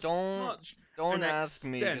me Don't to don't such don't an ask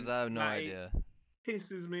me, because extent I have no that it idea.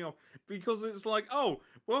 pisses me off because it's like, oh,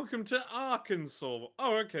 welcome to Arkansas.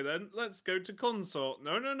 Oh, okay then, let's go to Consort.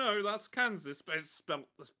 No, no, no, that's Kansas, but it's spelled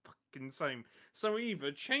the fucking same. So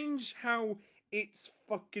either change how it's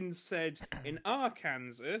fucking said in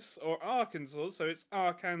Arkansas or Arkansas, so it's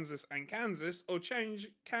Arkansas and Kansas, or change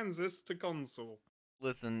Kansas to Consort.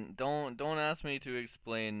 Listen, don't ask me to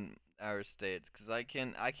explain our states, cause I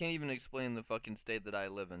can't even explain the fucking state that I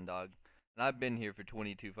live in, dog. And I've been here for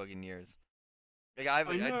 22 fucking years. Like I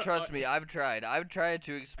know. trust me, I've tried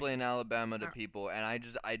to explain Alabama to people, and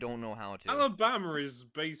I don't know how to. Alabama is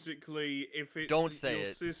basically if it's Don't say your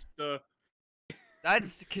it. sister.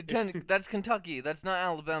 That's Kentucky. That's not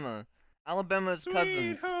Alabama. Alabama's Sweet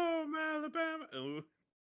cousins. home Alabama. Oh.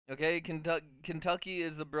 Okay, Kentucky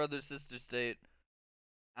is the brother sister state.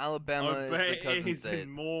 I Alabama is bet the it cousin is state. in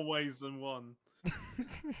more ways than one.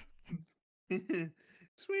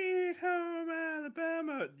 Sweet home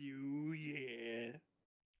Alabama, you yeah.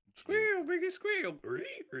 Jeez. Squeal, biggest squeal.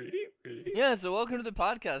 Yeah, so welcome to the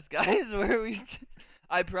podcast, guys, where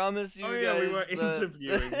I promise Oh you yeah, we guys were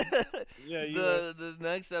interviewing. Yeah, you were. the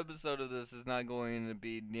next episode of this is not going to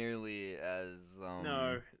be nearly as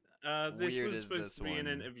No, this weird was as supposed this to be an one.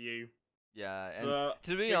 interview, Yeah, and but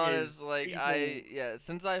to be thing honest, is, like people.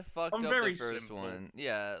 since I fucked I'm up the very first simple. one,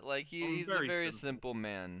 yeah, like I'm he's a very very simple. simple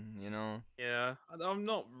man, you know. Yeah, I'm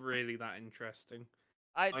not really that interesting.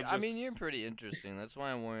 I I mean, just. you're pretty interesting. That's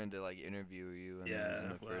why I wanted to like interview you in Yeah,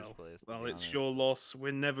 the first place, to well, be it's honest. your loss.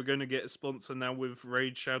 We're never gonna get a sponsor now with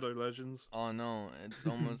Raid Shadow Legends. Oh no, it's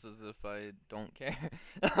almost as if I don't care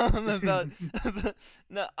about,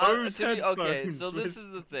 no. Those To be okay, headphones so this was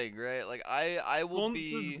is the thing, right? Like I will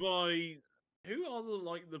sponsored be. by. Who are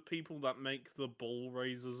the people that make the ball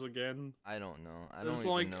razors again? I don't know. I There's don't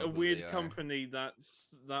even like know a who they weird are. company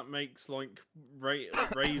that makes like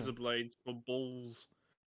razor blades for balls,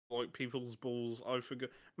 like people's balls. I forgot.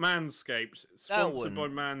 Manscaped, That sponsored by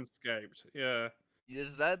one. Manscaped. Yeah.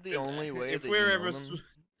 Is that the And only way if that you we're know ever, them?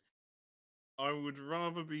 I would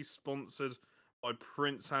rather be sponsored by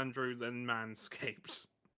Prince Andrew than Manscaped.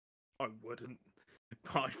 I wouldn't.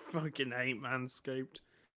 But I fucking hate Manscaped.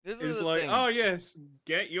 This is It's the like, thing. oh yes,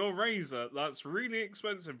 get your razor. That's really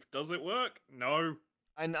expensive. Does it work? No.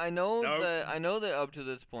 No, I know that up to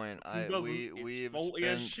this point, it doesn't. It's faulty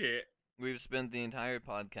as shit. we've spent the entire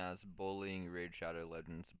podcast bullying Raid Shadow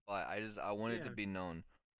Legends, but I want it to Yeah. be known.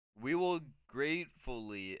 We will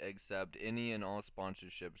gratefully accept any and all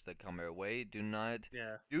sponsorships that come our way.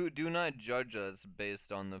 Yeah. Do not judge us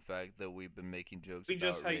based on the fact that we've been making jokes We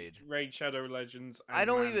just about hate Raid. Raid Shadow Legends I and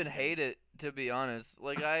don't even hate Manscaped. it, to be honest.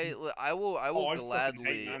 Like Oh, I fucking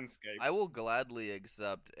hate Manscaped. I will gladly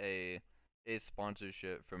accept a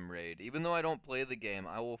sponsorship from Raid. Even though I don't play the game,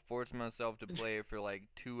 I will force myself to play it for like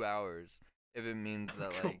 2 hours if it means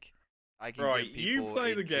that like I can Right, give you people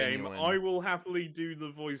play a the game. I genuine. will happily do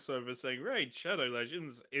the voiceover saying, Raid Shadow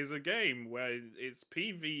Legends is a game where it's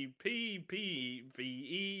PvP,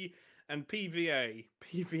 PvE, and PvA.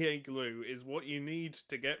 PvA glue is what you need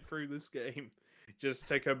to get through this game. Just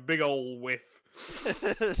take a big ol' whiff.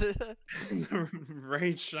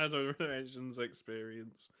 Raid Shadow Legends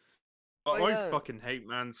experience. But But I yeah, fucking hate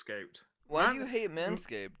Manscaped. why do you hate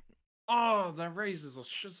Manscaped? Oh, their razors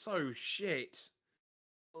are so shit.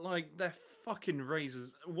 Like, they're fucking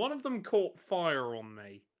razors. One of them caught fire on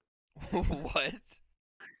me. What?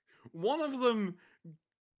 One of them.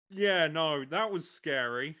 Yeah, no, that was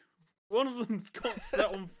scary. One of them got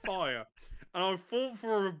set on fire. And I thought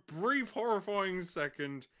for a brief, horrifying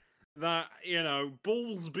second that,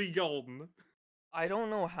 balls be gone. I don't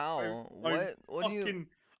know I, how. I What do you? fucking.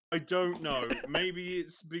 I don't know. Maybe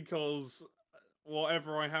it's because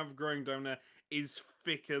whatever I have growing down there is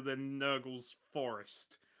thicker than Nurgle's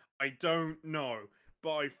forest. I don't know. But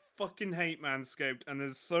I fucking hate Manscaped, and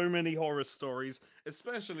there's so many horror stories,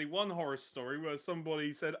 especially one horror story where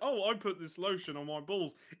somebody said, oh, I put this lotion on my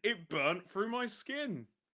balls. It burnt through my skin.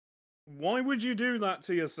 Why would you do that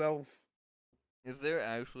to yourself? Is there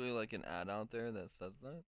actually like an ad out there that says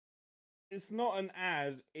that? It's not an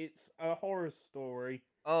ad, it's a horror story.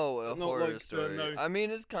 Oh, a Not horror like the story. no. I mean,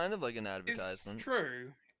 it's kind of like an It's advertisement.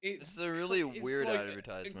 true. It's a really It's weird like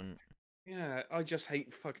advertisement. yeah. I just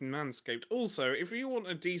hate fucking Manscaped. Also, if you want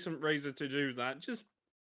a decent razor to do that, just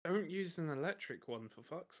don't use an electric one for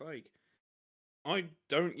fuck's sake. I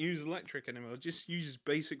don't use electric anymore. Just use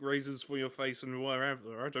basic razors for your face and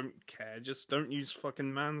wherever. I don't care. Just don't use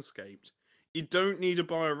fucking Manscaped. You don't need to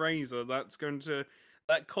buy a razor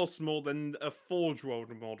that costs more than a Forge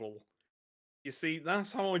World model. You see,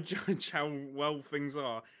 that's how I judge how well things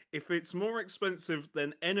are. If it's more expensive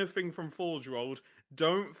than anything from Forge World,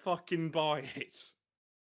 don't fucking buy it.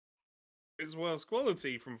 If it's worse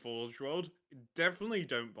quality from Forge World, definitely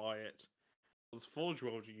don't buy it. Because Forge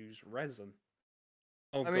World use resin.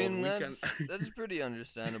 Oh I god, mean, we can. that's pretty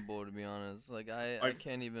understandable, to be honest. Like I I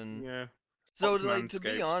can't even. yeah. So Fuck like to be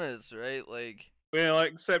Manscaped. honest, right? Like We'll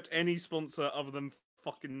accept any sponsor other than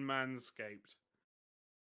fucking Manscaped.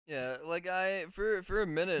 yeah, like for a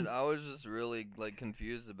minute I was just really like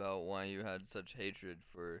confused about why you had such hatred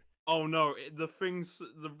for. Oh no, the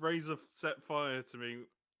razor set fire to me.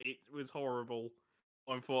 It was horrible.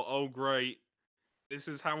 I thought, oh great, this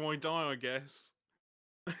is how I die, I guess.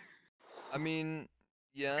 I mean,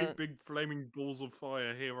 yeah. Great big flaming balls of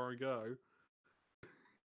fire. Here I go.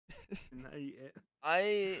 I hate it.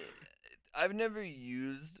 I I've never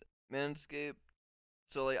used Manscaped,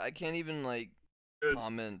 so like I can't even like Good.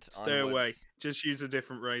 comment Stay on away. what's. Just use a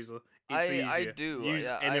different razor. It's I easier. do. Use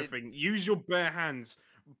Yeah, I anything. Use your bare hands.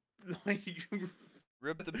 Like,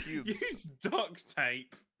 rip the pubes. use duct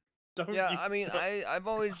tape. Don't Yeah, you I mean, stop. I've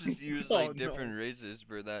always just used Oh like no. different razors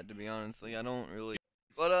for that, to be honest. Like I don't really.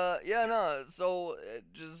 But yeah, no. So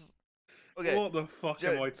just okay. What the fuck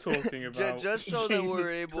am Just, I talking about? just so that we're Jesus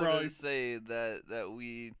able to Christ. say that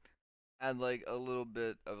we had like a little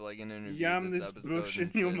bit of like an interview Yam this this episode bush in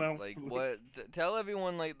and your shit. mouth, Like please. what? Tell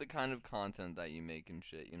everyone like the kind of content that you make and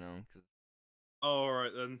shit. You know?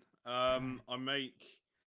 Alright then. I make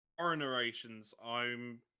horror narrations.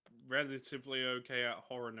 I'm relatively okay at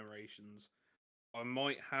horror narrations. I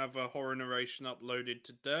might have a horror narration uploaded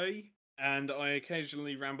today, and I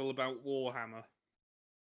occasionally ramble about Warhammer.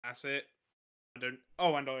 That's it. I don't.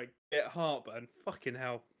 Oh, and I get heartburn. Fucking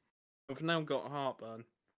hell. I've now got heartburn.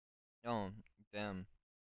 Oh, damn.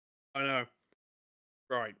 I know.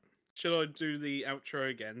 Right. Should I do the outro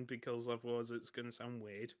again? Because otherwise it's going to sound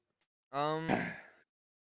weird. Um.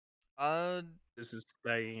 Uh. This is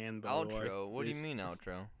staying in, by the way. Outro. What do you This. mean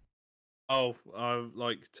outro? Oh, I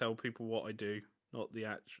like tell people what I do, not the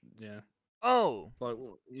actual. Yeah. Oh. Like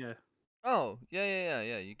what? Yeah. Oh. Yeah.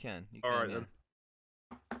 You can. You All can. right Yeah.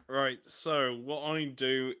 then. Right. So what I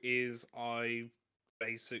do is I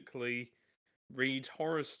basically read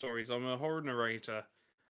horror stories. I'm a horror narrator.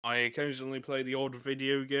 I occasionally play the odd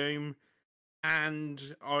video game, and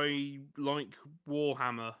I like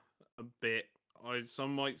Warhammer a bit.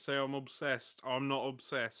 Some might say I'm obsessed. I'm not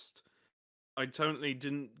obsessed. I totally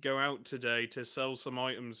didn't go out today to sell some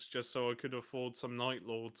items just so I could afford some Night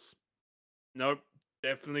Lords. Nope,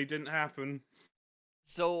 definitely didn't happen.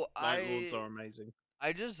 So Night Lords are amazing.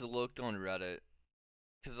 I just looked on Reddit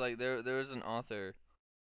because like there was an author.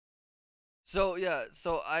 So yeah,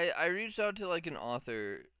 so I reached out to like an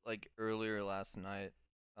author like earlier last night,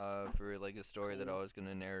 for like a story that I Cool. was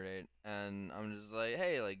gonna narrate, and I'm just like,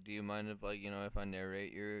 hey, like, do you mind if like if I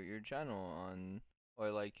narrate your channel on or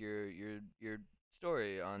like your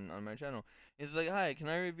story on my channel? He's like, hi, can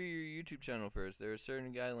I review your YouTube channel first? There are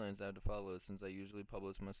certain guidelines I have to follow since I usually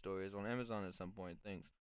publish my stories on Amazon at some point. Thanks.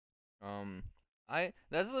 Um, I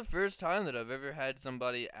that's the first time that I've ever had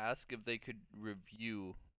somebody ask if they could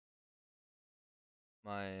review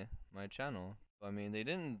my channel. I mean, they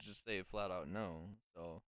didn't just say flat out no,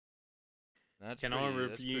 so Can I that's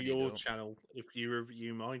review pretty your dope. channel if you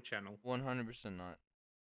review my channel? 100% not.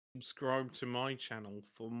 Subscribe to my channel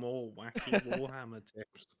for more wacky Warhammer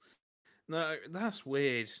tips. No, that's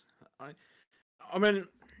weird. I I mean,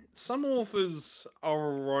 some authors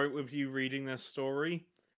are alright with you reading their story.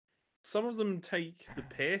 Some of them take the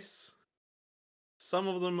piss. Some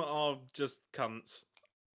of them are just cunts.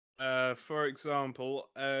 For example,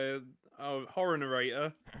 a horror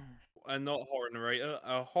narrator, not horror narrator,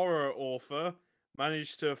 a horror author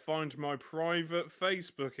managed to find my private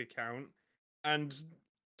Facebook account and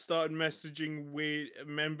started messaging weird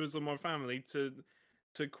members of my family to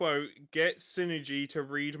quote, get Synergy to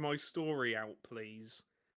read my story out, please.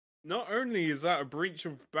 Not only is that a breach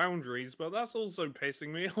of boundaries, but that's also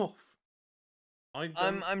pissing me off. I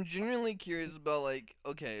don't. I'm genuinely curious about like,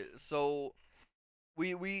 okay, so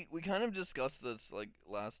we kind of discussed this like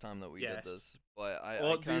last time that we did Yes. this, but I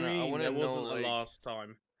What do you kind of I mean? want to There know wasn't a like last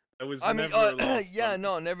time. There was I mean, never a last yeah, time.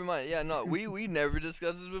 no, never mind. Yeah, no, we never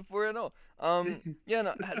discussed this before at all. Yeah,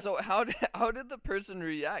 no. So how did the person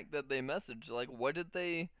react that they messaged? Like, what did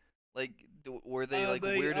they like? Were they like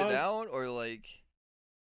They weirded asked. out or like?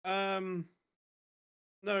 Um.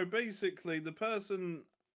 No, basically,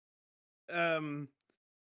 um,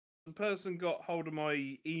 the person got hold of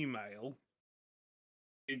my email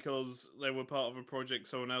because they were part of a project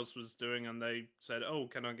someone else was doing, and they said, "Oh,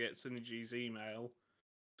 can I get Synergy's email?"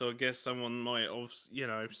 So I guess someone might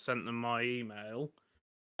have, sent them my email.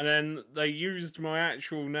 And then they used my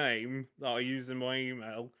actual name that I use in my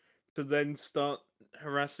email to then start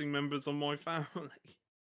harassing members of my family.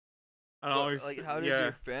 And But like, how did yeah.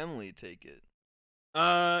 your family take it?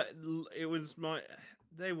 It was my.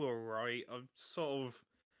 They were right. I've sort of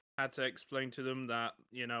had to explain to them that,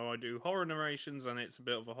 I do horror narrations and it's a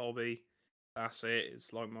bit of a hobby. That's it.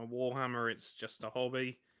 It's like my Warhammer, it's just a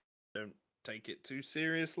hobby. Don't take it too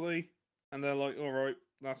seriously. And they're like, alright,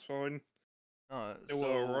 that's fine. They were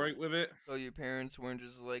alright So with it. so your parents weren't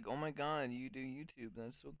just like, oh my god, you do YouTube,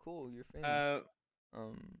 that's so cool, you're famous. Uh,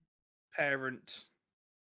 Um, Parent.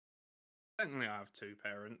 Technically, I have two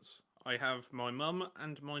parents. I have my mum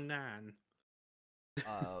and my nan.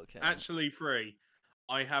 okay. Actually, three.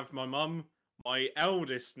 I have my mum, my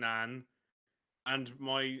eldest nan, and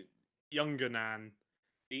my younger nan.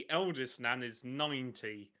 The eldest nan is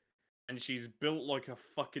 90, and she's built like a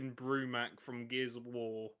fucking Brumac from Gears of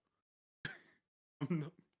War.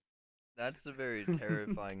 That's a very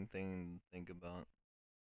terrifying thing to think about.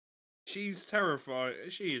 She's terrifying.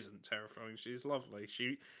 She isn't terrifying. She's lovely.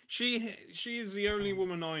 She is the only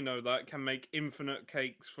woman I know that can make infinite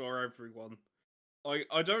cakes for everyone.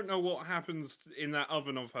 I don't know what happens in that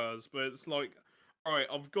oven of hers, but it's like, all right,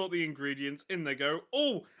 I've got the ingredients. In they go.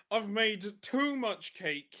 Oh, I've made too much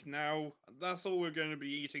cake now. That's all we're going to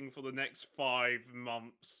be eating for the next 5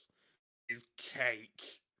 months is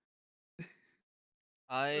cake.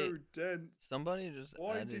 I So dense. somebody just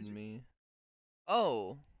Why added did you? me.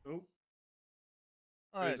 Oh, Oh,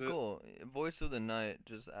 all who right, is it? cool. Voice of the Night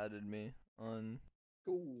just added me on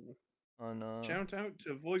Cool. on Shout out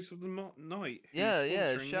to Voice of the Night who's yeah,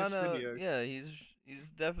 sponsoring this shout out. video. Yeah, he's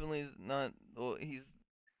definitely not. Well,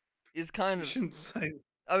 he's kind You of. shouldn't say.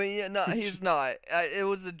 I mean, yeah, no, You he's should, not. It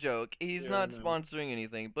was a joke. He's yeah, I not know. sponsoring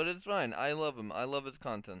anything, but it's fine. I love him. I love his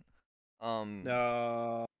content. Um,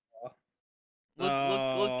 No.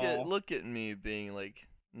 look No. at me being like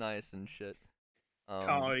nice and shit. Um,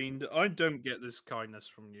 Kind. I don't get this kindness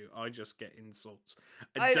from you. I just get insults.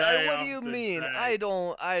 I Day what do you after mean? day. I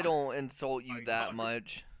don't insult you I that know.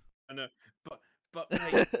 much. I know. But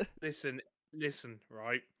mate, listen,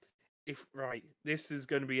 right? If right, this is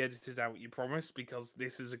going to be edited out, you promise, because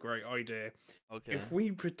this is a great idea. Okay. If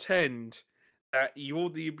we pretend that you're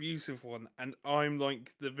the abusive one and I'm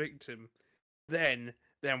like the victim, then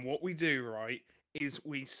what we do, right, is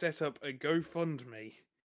we set up a GoFundMe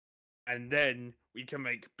and then we can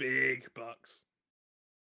make big bucks.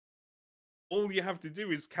 All you have to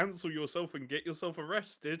do is cancel yourself and get yourself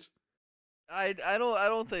arrested. I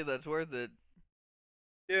don't think that's worth it.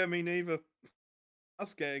 Yeah, me neither.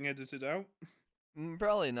 That's getting edited out.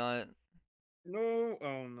 Probably not. No,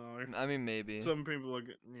 oh no. I mean, maybe. Some people are,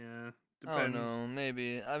 yeah, I don't depends. know.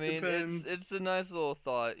 Maybe. I mean, Depends. it's a nice little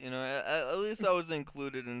thought. You know. At least I was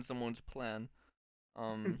included in someone's plan.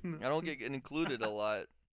 I don't get included a lot,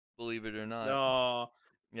 believe it or not. No.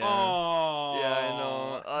 Yeah. Yeah, I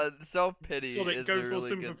know. Oh, Self pity Sonic, is a go for really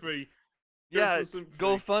good. sympathy. Go Yeah, for sympathy.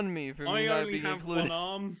 GoFundMe for me I not only being have one included.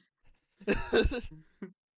 arm.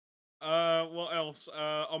 What else?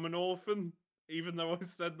 I'm an orphan. Even though I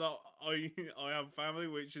said that I have family,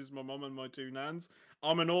 which is my mum and my two nans,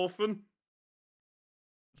 I'm an orphan.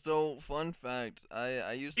 So, fun fact,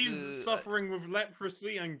 I used He's to suffering with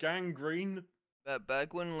leprosy and gangrene.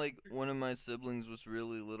 back when like one of my siblings was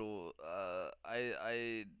really little,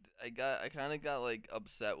 I kind of got like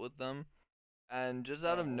upset with them, and just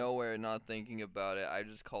out of Oh, nowhere, not thinking about it, I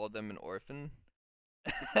just called them an orphan,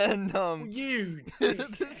 and you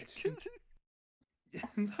dickhead!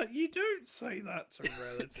 You don't say that to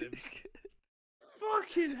relatives.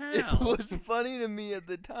 Fucking it hell! was funny to me at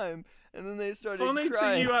the time, and then they started Funny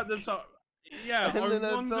crying. to you at the time. Yeah, And I then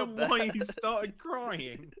I wonder felt why bad. you started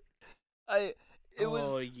crying. I it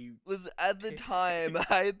Oh, you was at the time pig.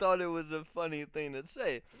 I thought it was a funny thing to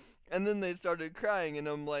say, and then they started crying, and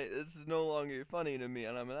I'm like, this is no longer funny to me,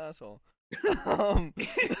 and I'm an asshole. Um,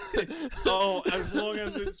 Oh, as long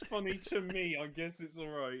as it's funny to me, I guess it's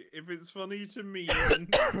alright. If it's funny to me,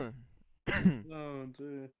 then... Oh,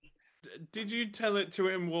 dear. Did you tell it to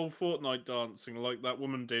him while Fortnite dancing, like that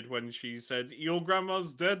woman did when she said, "Your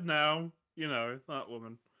grandma's dead now"? You know, that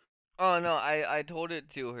woman. Oh no, I told it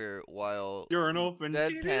to her while You're an orphan.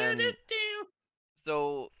 deadpan.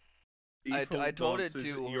 So I Default told it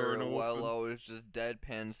dances, to you're an her while orphan. I was just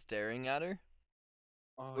deadpan staring at her,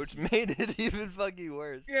 Oh, which you... made it even fucking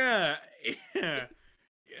worse. Yeah, yeah.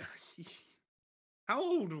 Yeah. How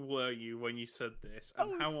old were you when you said this?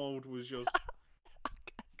 And how old was your...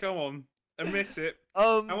 Come on, admit it.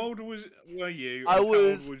 How old were you? I And how old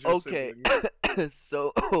was was your okay. sibling?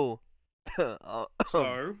 So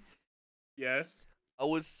So, yes. I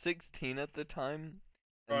was 16 at the time,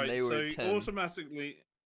 and Right, they were so 10. automatically...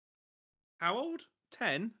 How old?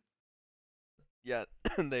 10? Yeah,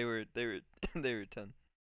 they were 10.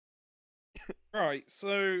 Right,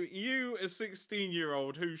 so you, a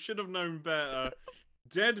 16-year-old who should have known better,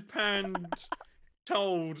 deadpanned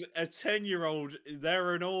told a 10-year-old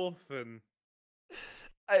they're an orphan.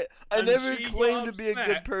 I And never she got claimed to be a good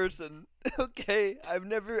upset. person. Okay, I've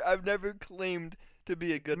never claimed to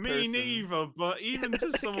be a good Me person. neither, but even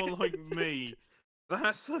to someone like me,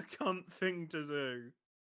 that's a cunt thing to do.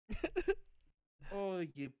 Oh,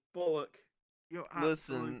 you bollock. You're absolute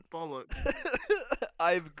Listen, bollock.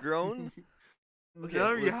 I've grown. Okay,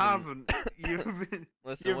 No, you listen. haven't. You've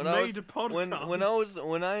Listen, you've when made a when podcast.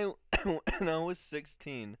 when I was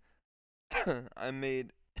 16, I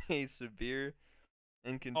made a severe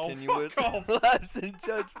and continuous fuck off. lapse in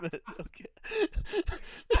judgment. Okay.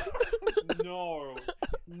 No,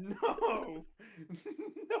 no,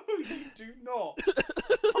 no, you do not.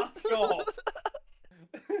 Fuck off.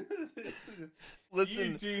 You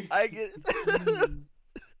Listen, do. I get.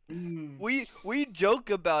 Mm, mm, we joke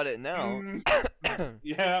about it now. mm.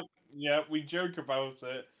 Yeah, yeah, we joke about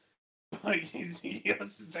it, but you're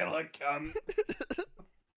still a cunt.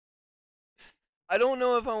 I don't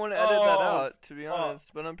know if I want to edit that Oh, out, to be fuck.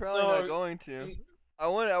 honest, but I'm probably not No, going to. n- I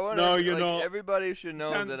want no, every, you're like not. everybody should know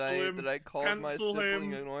that Cancel him. I called my Cancel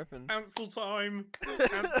sibling him. an orphan. Cancel time.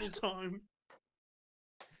 Cancel time.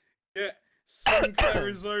 Yeah, Sintairr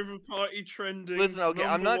is over. Party trending. Listen, okay,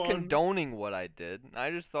 I'm Number not one. condoning what I did. I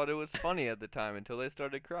just thought it was funny at the time until they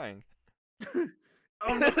started crying.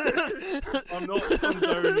 I'm not. I'm not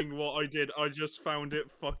condoning what I did. I just found it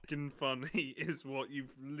fucking funny. Is what you've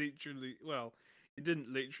literally. Well, you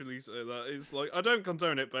didn't literally say that. It's like I don't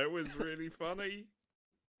condone it, but it was really funny.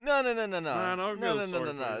 No. Man, I feel sorry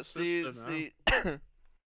for No. your See, sister now.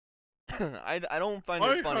 see. I don't find it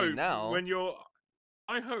I funny hope now. when you're.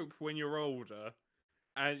 I hope when you're older,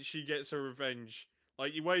 and she gets her revenge.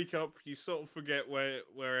 Like you wake up, you sort of forget where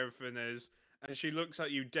everything is, and she looks at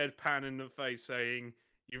you deadpan in the face, saying,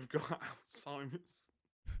 "You've got Alzheimer's."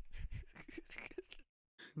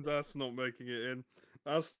 That's not making it in.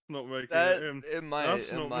 That's not making it That in. it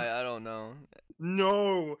That's not. might. I don't know.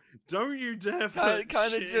 No! Don't you dare put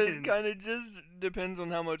Kind of shit just in. depends on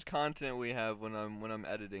how much content we have when I'm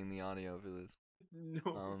editing the audio for this.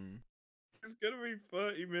 No. It's gonna be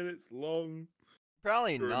 30 minutes long.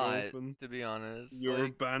 Probably You're an not, orphan. to be honest. You're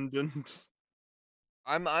Like, abandoned.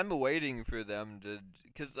 I'm waiting for them to,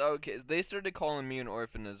 cause okay, they started calling me an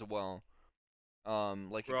orphan as well.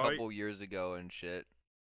 Like a Right. couple years ago and shit.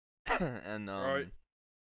 And Right.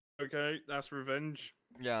 Okay, that's revenge.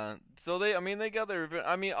 yeah. So they got their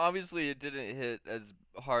obviously it didn't hit as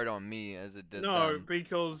hard on me as it did No, them.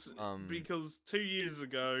 because 2 years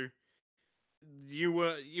ago you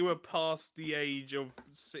were past the age of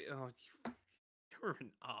oh, you're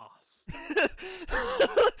an ass.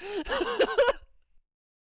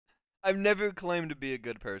 I've never claimed to be a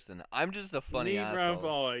good person. I'm just a funny Neither have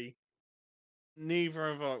asshole. I.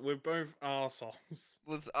 Neither have I. We're both assholes.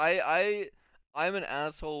 Listen, I'm an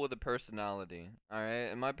asshole with a personality, alright?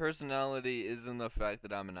 And my personality isn't the fact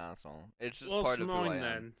that I'm an asshole. It's just What's part of who I mine am.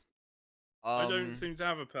 then? I don't seem to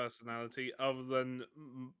have a personality other than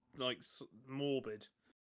like morbid.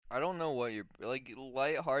 I don't know what you're like,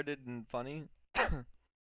 lighthearted and funny.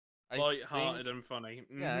 Light-hearted and funny.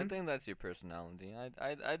 Yeah, I think that's your personality.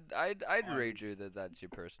 I'd wager that that's your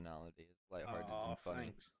personality. It's lighthearted and funny.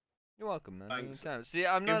 Thanks. You're welcome, man. Thanks. Anytime. See,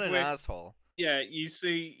 I'm not an asshole. Yeah, you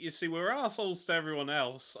see, we're assholes to everyone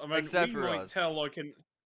else. I mean, Except we for might us. tell like an.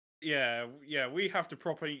 Yeah, we have to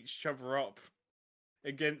prop each other up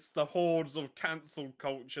against the hordes of cancel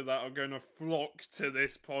culture that are going to flock to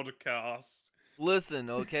this podcast. Listen,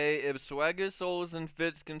 okay? If Swagger Souls and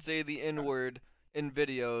Fitz can say the N-word in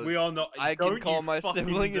videos, We are not. I can call my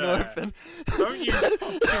sibling an orphan. Don't you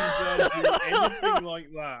fucking dare do anything like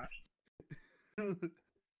that.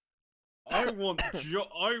 I want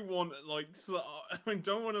like so, I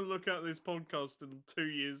don't want to look at this podcast in 2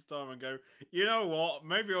 years' time and go, you know what?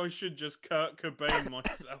 Maybe I should just Kurt Cobain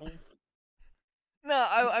myself. No,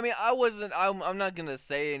 I mean, I wasn't. I'm not gonna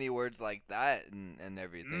say any words like that and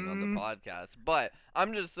everything on the podcast. But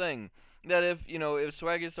I'm just saying that if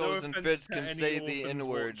Swagger Souls and Fitz can say the N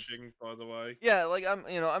words, by the way. yeah, like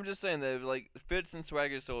I'm just saying that if, like Fitz and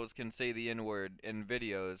Swagger Souls can say the N word in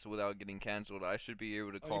videos without getting canceled, I should be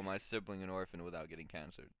able to call my sibling an orphan without getting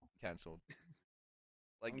canceled.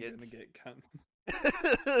 Like I'm it's gonna get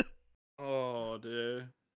cancelled. Oh dear.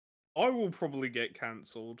 I will probably get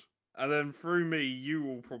cancelled. And then through me, you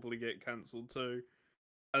will probably get cancelled too.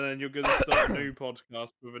 And then you're going to start a new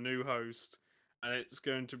podcast with a new host. And it's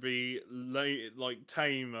going to be like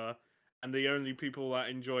tamer. And the only people that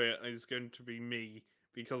enjoy it is going to be me.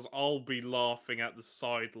 Because I'll be laughing at the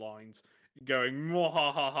sidelines. Going,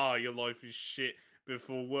 mwahaha, your life is shit.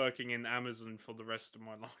 Before working in Amazon for the rest of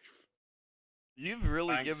my life. You've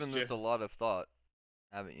really given this a lot of thought,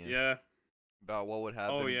 haven't you? Yeah. About what would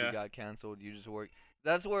happen if you got canceled. You just work.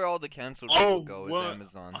 That's where all the canceled people go, is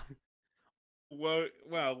Amazon. Well,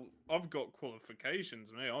 I've got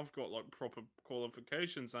qualifications, mate. I've got like proper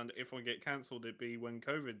qualifications, and if I get cancelled, it'd be when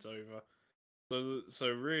COVID's over. So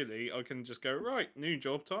really, I can just go right, new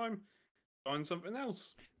job time, find something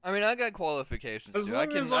else. I mean, I got qualifications as too.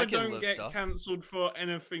 long as I can don't get cancelled for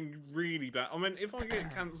anything really bad. I mean, if I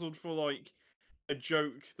get cancelled for like a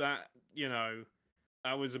joke that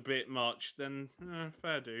that was a bit much, then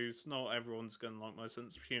fair dues. Not everyone's gonna like my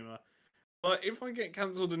sense of humor. But if I get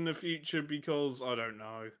cancelled in the future because I don't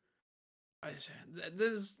know,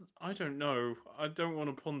 I don't know. I don't want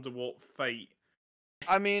to ponder what fate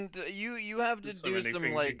I mean, you have to There's so do many some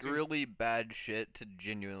things you like can. really bad shit to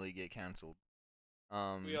genuinely get canceled. We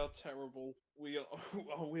Um, are terrible. We are.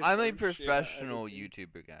 Oh, we're I'm a so shit at professional editing.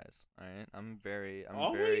 YouTuber, guys. All right, I'm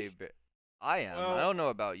Are we? I am. I Well, don't know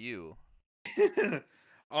about you.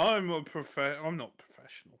 I'm not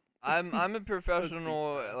professional. I'm a Let's be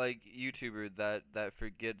professional fair. like YouTuber that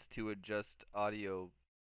forgets to adjust audio,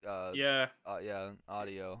 uh, Yeah, yeah,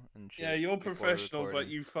 audio and yeah, shit you're before professional, but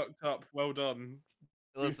recording. you fucked up. Well done.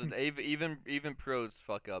 Listen, even pros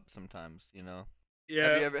fuck up sometimes, you know.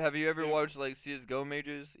 Yeah, Have you ever yeah. watched like CS:GO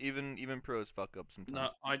majors? Even pros fuck up No,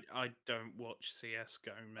 sometimes. I don't watch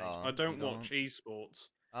CS:GO, mate. Oh, I you don't watch don't? esports.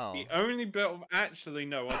 The Oh. only bit of actually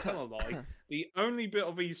no, I tell a lie. The only bit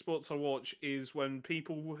of esports I watch is when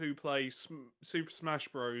people who play Super Smash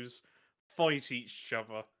Bros. Fight each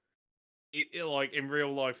other. Like in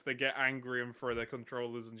real life, they get angry and throw their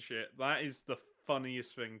controllers and shit. That is the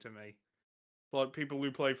funniest thing to me. Like people who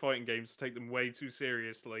play fighting games take them way too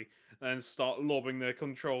seriously and start lobbing their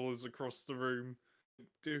controllers across the room.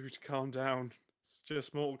 Dude, calm down. It's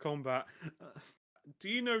just Mortal Kombat. Do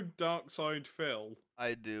you know Dark Side Phil?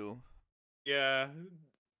 I do. Yeah,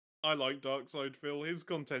 I like Dark Side Phil. His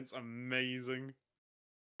content's amazing.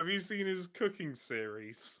 Have you seen his cooking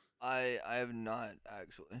series? I have not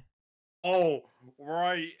actually. Oh,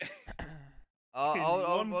 right. In one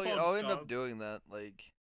I'll end up podcast, doing that like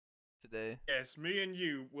today. yes, me and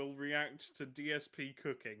you will react to DSP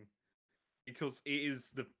cooking because it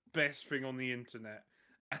is the best thing on the internet.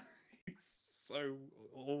 It's so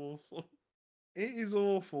awesome. It is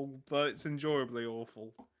awful, but it's enjoyably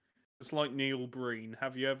awful. It's like Neil Breen.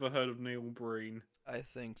 Have you ever heard of Neil Breen? I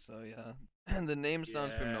think so, yeah. And the name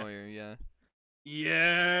sounds Yeah. familiar, yeah.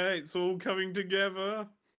 Yeah, it's all coming together.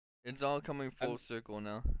 It's all coming full And circle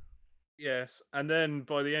now. yes, and then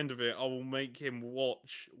by the end of it, I will make him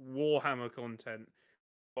watch Warhammer content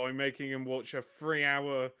by making him watch a 3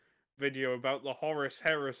 hour video about the Horus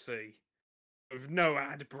Heresy with no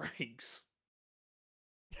ad breaks.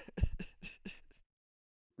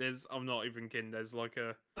 I'm not even kidding. There's like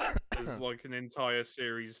an entire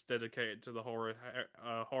series dedicated to the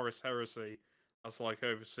Horus Heresy. That's like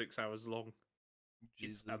over 6 hours long.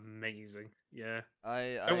 It's Jesus. amazing. Yeah.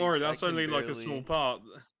 I Don't I worry, I that's can only like a small barely part.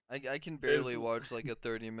 I can barely There's watch like a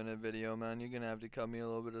 30-minute video, man. You're gonna have to cut me a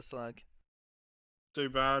little bit of slack. too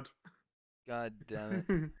bad. God damn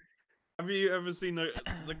it. Have you ever seen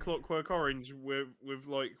the Clockwork Orange with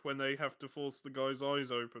like when they have to force the guy's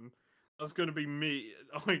eyes open? That's going to be me.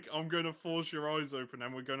 Like I'm going to force your eyes open,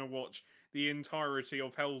 and we're going to watch the entirety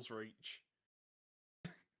of Hell's Reach,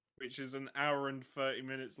 which is an hour and 30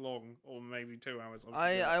 minutes long, or maybe 2 hours.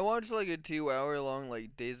 I forget. I watched like a 2 hour long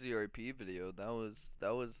like Daisy RP video. That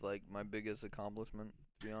was like my biggest accomplishment,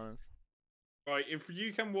 to be honest. Right, if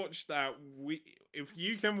you can watch that, if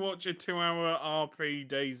you can watch a 2 hour RP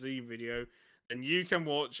DayZ video, then you can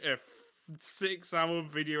watch a 6 hour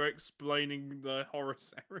video explaining the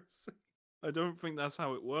Horus Heresy. I don't think that's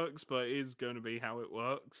how it works, but it is going to be how it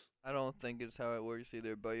works. I don't think it's how it works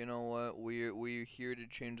either, but you know what? We're here to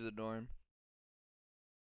change the norm.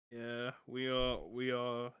 Yeah,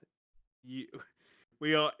 you,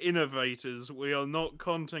 we are innovators. We are not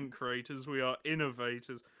content creators. We are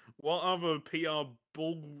innovators. What other PR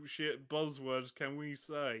bullshit buzzwords can we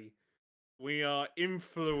say? We are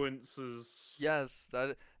influencers. Yes,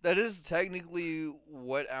 that is technically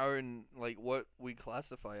what like what we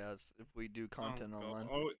classify as if we do Oh content god, online.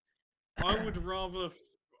 I would rather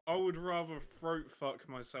I would rather throat fuck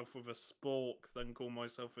myself with a spork than call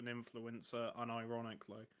myself an influencer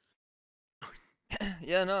unironically.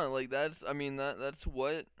 Yeah, no, like that's I mean that's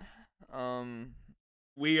what um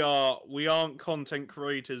We aren't content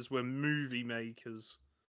creators. We're movie makers.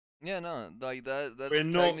 yeah, no, like We're that's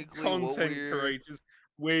not technically what content we're creators.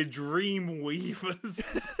 We're dream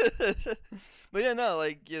weavers. But yeah, no,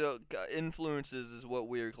 like, you know, influences is what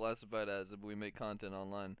we are classified as if we make content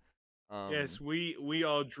online. Yes, Um we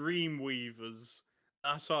are dream weavers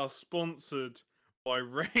that are sponsored by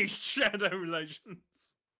Raid Shadow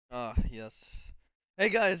Legends. yes. Hey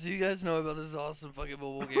guys, do you guys know about this awesome fucking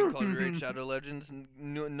mobile game called Raid Shadow Legends?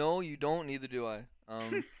 No, no, you don't. Neither do I.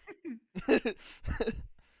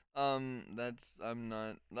 That's I'm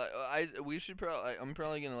not. Like, we should probably. I'm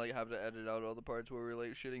probably gonna like have to edit out all the parts where we're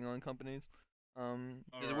like shitting on companies. All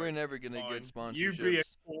Because we're right, never gonna get fine. You be a sponsorships.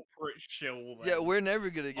 corporate shill Yeah, then. we're never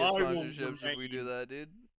gonna get I will sponsorships if we do remain. that, dude.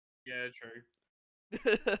 Yeah,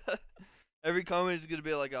 true. Every comment is gonna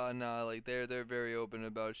be like, oh nah, like they're very open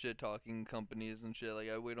about shit talking companies and shit. Like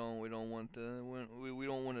we don't want to we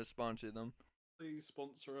don't want to sponsor them. Please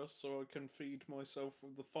sponsor us so I can feed myself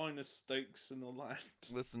with the finest steaks in the land.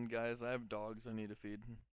 Listen, guys, I have dogs I need to feed.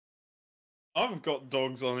 I've got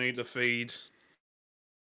dogs I need to feed.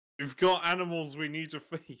 We've got animals we need to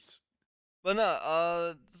feed. But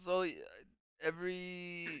no, so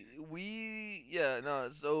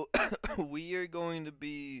so we are going to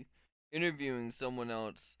be interviewing someone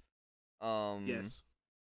else. Yes.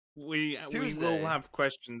 We will Tuesday. have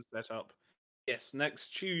questions set up. Yes, next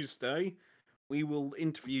Tuesday we will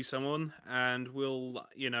interview someone and we'll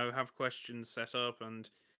have questions set up and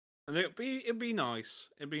it'd be nice.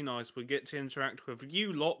 It'd be nice. We get to interact with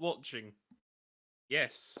you lot watching.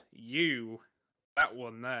 Yes, you. That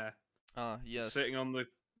one there. Yes. Sitting on the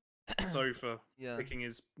sofa, Yeah. picking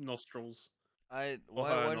his nostrils. Why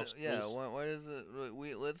Nostrils. why does it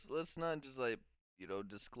let's not just like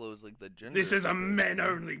disclose like the gender. This is of a the person. men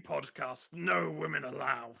only podcast. No women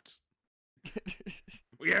allowed.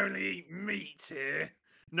 We only eat meat here.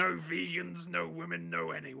 No vegans, no women,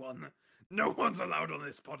 no anyone. No one's allowed on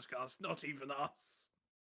this podcast, not even us.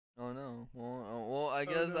 Oh no. Well, I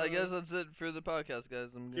guess that's it for the podcast, guys.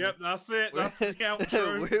 Yep, that's it. That's the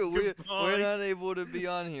outro. We're not able to be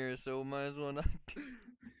on here, so might as well not.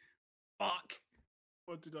 Fuck.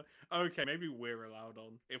 What did I? Okay, maybe we're allowed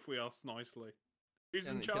on if we ask nicely. Who's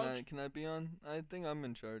in charge? Can I be on? I think I'm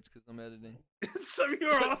in charge because I'm editing. So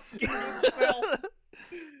you're asking yourself?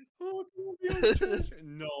 Oh, can I be in charge?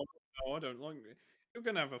 No, I don't like it. You're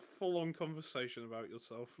gonna have a full-on conversation about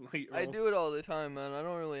yourself later. I do it all the time, man. I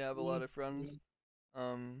don't really have a lot of friends.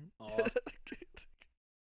 We're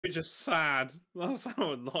just sad. That's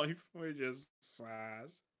our life. We're just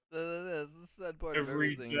sad. That's the sad part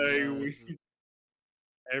Every of day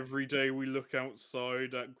every day we look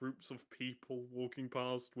outside at groups of people walking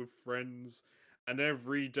past with friends, and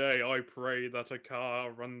every day I pray that a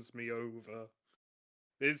car runs me over.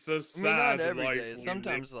 It's a sad not every life. day.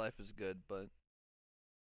 Sometimes life is good, but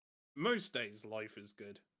most days life is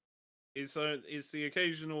good. It's the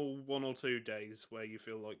occasional 1 or 2 days where you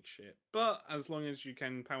feel like shit, but as long as you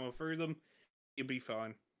can power through them, you'll be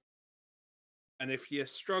fine. And if you're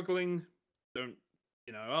struggling, don't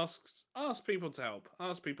ask people to help.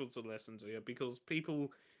 Ask people to listen to you because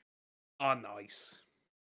people are nice.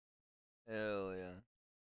 hell yeah.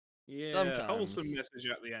 Yeah, Sometimes. wholesome message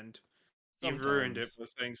at the end. You've ruined it by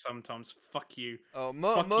saying sometimes. Fuck you. Oh,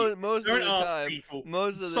 Fuck most you. of Don't the ask time. people.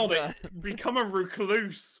 Most of the Solid. time. Become a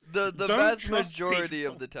recluse. The Don't vast trust majority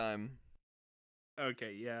people. of the time.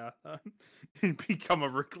 Okay, yeah. Become a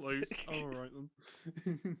recluse. Alright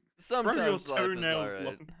then. Sometimes Grow life your toenails is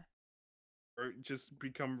alright. long. Just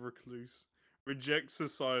become recluse. Reject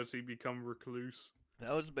society, become recluse.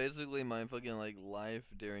 That was basically my fucking like life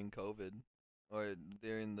during COVID, or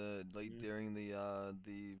during the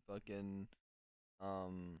the fucking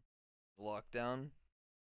lockdown.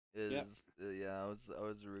 I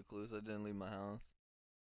was a recluse. I didn't leave my house.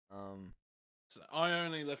 So I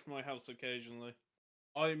only left my house occasionally.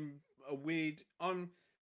 I'm weird. I'm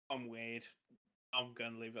weird. I'm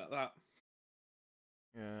gonna leave it at that.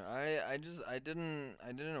 Yeah, I didn't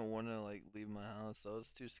want to like leave my house. I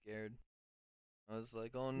was too scared. I was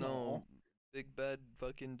like, oh no, big bad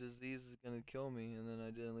fucking disease is gonna kill me, and then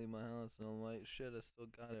I didn't leave my house, and I'm like, shit, I still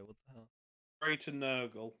got it. What the hell? Pray to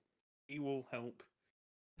Nurgle. He will help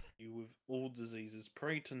you with all diseases.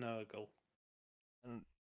 Pray to Nurgle.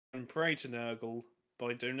 And pray to Nurgle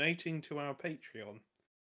by donating to our Patreon,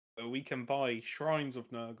 where we can buy shrines of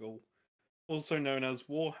Nurgle, also known as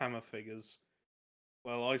Warhammer figures.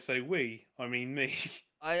 Well, I say we, I mean me.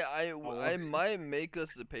 I might make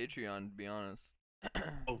us a Patreon, to be honest.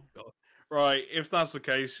 Oh god. Right, if that's the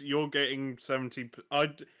case, you're getting 70.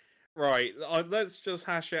 Let's just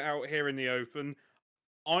hash it out here in the open.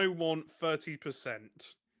 I want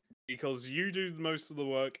 30% because you do most of the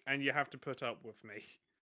work and you have to put up with me.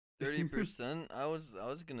 30%? I was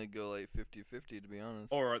gonna go like 50-50, to be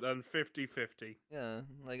honest. Alright then, 50-50. Yeah,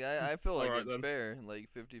 like I feel like Alright it's then. fair, like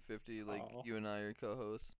 50-50, like you and I are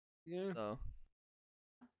co-hosts. Yeah. So.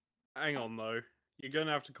 Hang on though, you're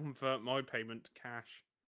gonna have to convert my payment to cash.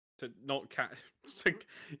 To not cash.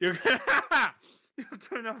 You're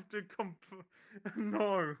gonna have to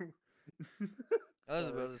No. I was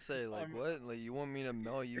about to say, like, what? Like, you want me to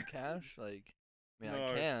mail you cash? Like, I mean, No,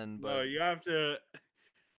 I can, but no, you have to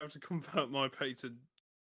convert my pay to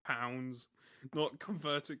pounds, not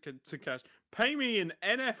convert it to cash. Pay me in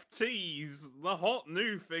NFTs, the hot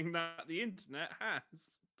new thing that the internet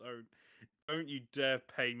has. Don't you dare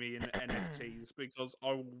pay me in NFTs because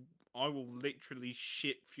I will literally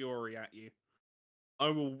shit fury at you. I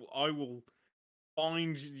will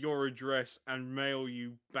find your address and mail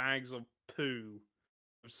you bags of poo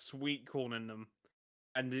with sweet corn in them,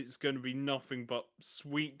 and it's going to be nothing but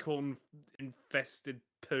sweet corn infested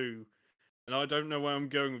poo. And I don't know where I'm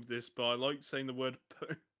going with this, but I like saying the word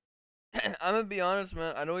poo. I'm gonna be honest,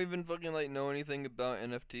 man. I don't even fucking like know anything about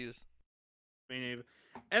NFTs. Me neither.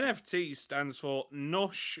 NFT stands for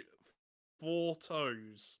Nosh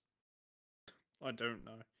Photos. I don't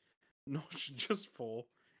know. Nosh just for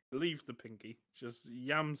leave the pinky. Just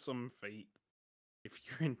yam some feet. If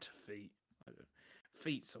you're into feet. I don't.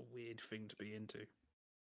 Feet's a weird thing to be into.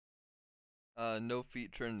 No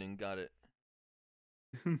feet trending. Got it.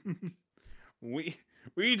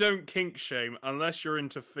 we don't kink shame unless you're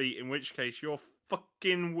into feet, in which case you're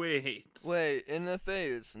fucking weird. Wait,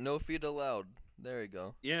 NFAs. No feet allowed. There you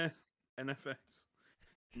go. Yeah, NFX.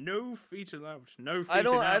 No feet allowed. No feet I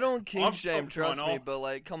don't. allowed. I don't kink I've shame. chopped mine Trust me. off. But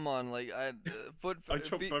like, come on. Like, I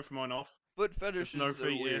chopped both of mine off. foot There's no fetishes are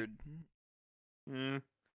feet, weird. Yeah.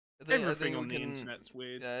 I Everything think on we the can. internet's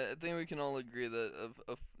weird. Yeah, I think we can all agree that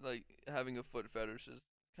of like having a foot fetish is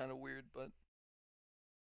kind of weird. But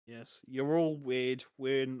Yes, you're all weird.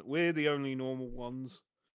 We're the only normal ones.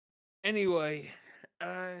 Anyway,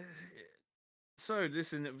 so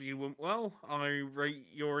this interview went well. I rate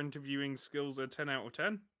your interviewing skills a 10 out of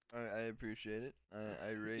 10. I appreciate it. I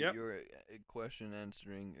rate Yep. your question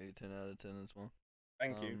answering a 10 out of 10 as well.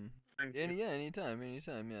 Thank you. Thank you. Yeah, anytime. Yeah,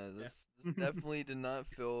 this Yeah. definitely did not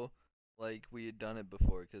feel like we had done it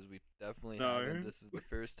before because we definitely haven't. This is the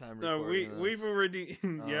first time No, recording we've this. already.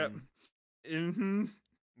 Yep.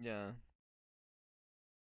 Yeah.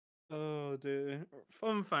 Oh dear.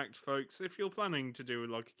 Fun fact, folks: if you're planning to do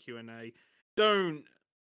like a Q&A, don't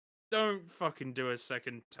fucking do a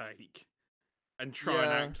second take and try and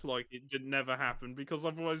Yeah. act like it did never happen, because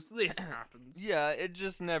otherwise this happens. Yeah, it's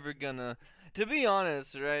just never gonna. To be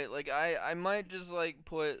honest, right? Like I might just like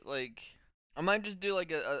put like I might just do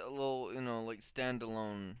like a little like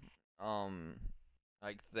standalone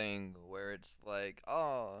like thing where it's like,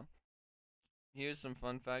 oh, here's some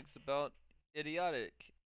fun facts about Idiotic,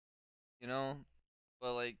 you know.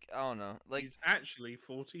 But like I don't know, like He's actually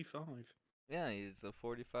 45. yeah, he's a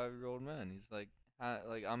 45-year-old man. He's like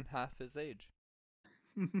like I'm half his age,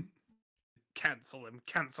 Cancel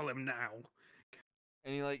him now.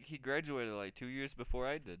 and he graduated like 2 years before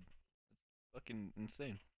I did. It's fucking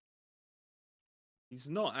insane. He's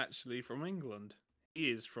not actually from England. He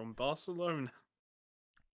is from Barcelona.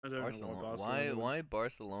 I don't know why Barcelona. Why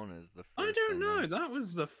Barcelona is the first I don't thing know. That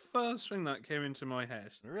was the first thing that came into my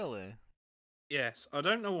head. Really? Yes, I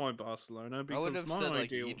don't know why Barcelona, I would because have my said like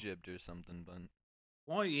ideal. Egypt or something, but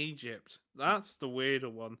Why Egypt? That's the weirder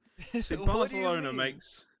one. See, What do you Barcelona mean?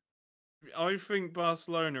 makes. I think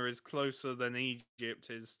Barcelona is closer than Egypt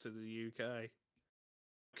is to the UK.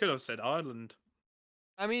 Could have said Ireland.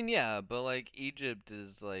 I mean, yeah, but like Egypt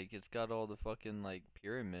is like it's got all the fucking like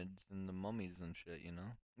pyramids and the mummies and shit, you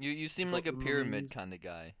know. You seem Got like a the pyramid mummies. kind of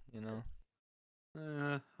guy, you know.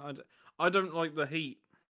 I don't like the heat.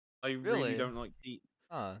 I really Really? don't like heat.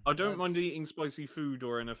 Huh? I don't mind That's. eating spicy food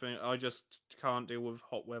or anything. I just can't deal with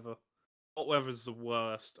hot weather. Hot weather's the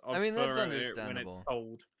worst. I I mean, that's prefer it when it's understandable.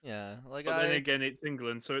 cold. Yeah, like But then again, it's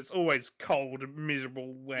England, so it's always cold,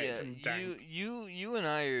 miserable, wet, yeah, and dank. you and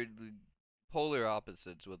I are the polar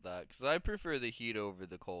opposites with that, because I prefer the heat over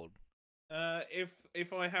the cold.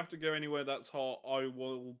 If I have to go anywhere that's hot, I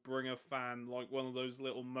will bring a fan, like one of those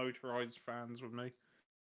little motorized fans with me.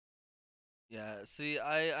 Yeah, see,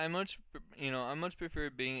 I I much prefer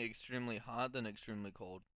being extremely hot than extremely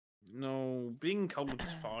cold. No, being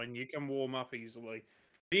cold's fine. You can warm up easily.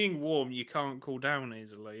 Being warm, you can't cool down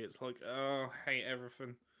easily. It's like, oh, I hate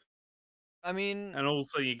everything. I mean, And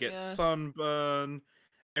also, you get yeah, sunburn.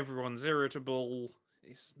 Everyone's irritable.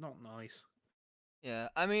 It's not nice. yeah.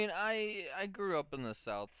 I mean, I grew up in the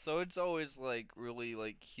south, so it's always like really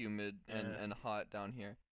like humid Yeah. and hot down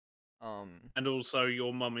here. And also,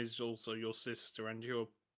 your mum is also your sister, and your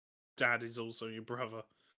dad is also your brother.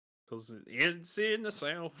 Because it's in the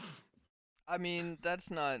south. I mean, that's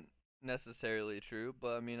not necessarily true,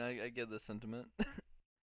 but I mean, I get the sentiment.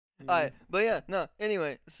 Alright, but yeah, no.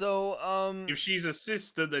 Anyway, so If she's a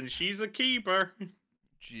sister, then she's a keeper.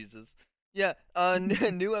 Jesus. Yeah,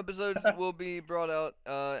 new episodes will be brought out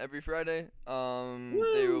every Friday.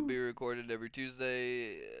 They will be recorded every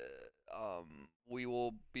Tuesday. We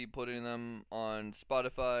will be putting them on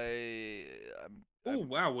Spotify. Oh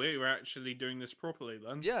wow, we're actually doing this properly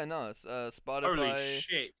then. Yeah, no, it's Spotify. Holy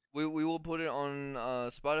shit. We will put it on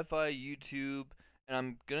Spotify, YouTube, and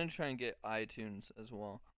I'm gonna try and get iTunes as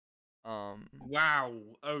well. Wow.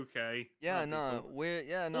 Okay. Yeah, That'd be no,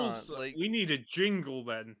 cool. Also, like we need a jingle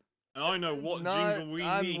then. And I know what not, jingle we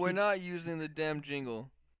We're need. not using the damn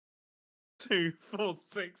jingle. 2, 4,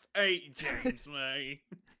 6, 8, James, mate.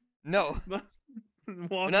 No, That's we're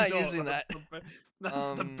why not not? using that.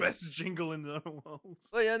 That's the best jingle in the world.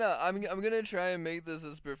 But yeah, no, I'm gonna try and make this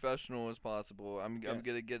as professional as possible. I'm Yes.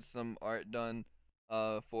 gonna get some art done,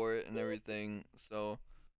 for it and everything. So,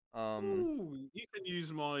 um, Ooh, you can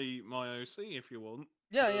use my OC if you want.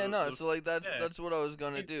 yeah, no. So like Yeah, that's what I was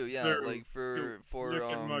gonna do. it's Yeah, true. like for Look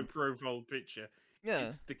at my profile picture. yeah.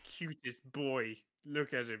 It's the cutest boy.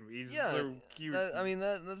 Look at him. He's Yeah, so cute. I mean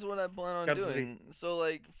that's what I plan on Cuddly. doing. So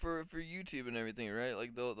like for YouTube and everything, right?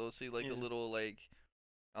 Like they'll see like a Yeah. little like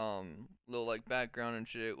background and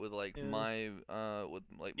shit with like Yeah. my with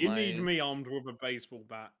like You need my me armed with a baseball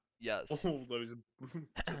bat. yes. All those,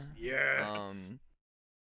 just yeah. um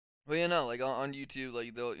but yeah, no, like on YouTube,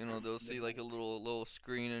 like they'll see like a Nibble. little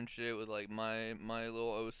screen and shit with like my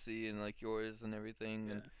little OC and like yours and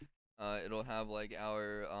everything, and Yeah. it'll have like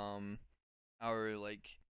our like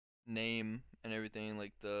name and everything,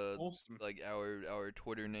 like the Awesome. like our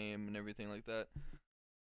Twitter name and everything like that.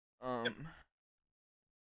 Yep. Um,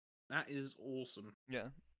 That is awesome. yeah.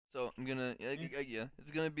 So I'm gonna Yeah. yeah,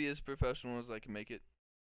 it's gonna be as professional as I can make it.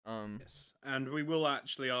 Um, Yes. And we will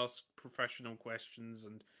actually ask professional questions,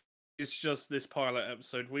 and it's just this pilot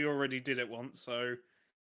episode. We already did it once, so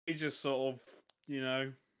we just sort of,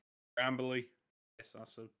 rambly. Yes,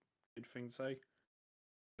 that's a good thing to say.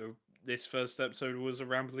 So this first episode was a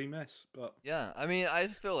rambly mess, but yeah. I mean, I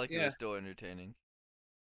feel like it yeah, was still entertaining.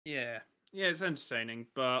 yeah, yeah, it's entertaining,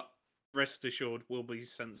 but rest assured, we'll be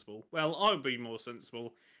sensible. Well, I'll be more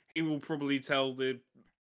sensible. He will probably tell the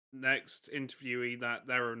next interviewee that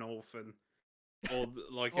they're an orphan, or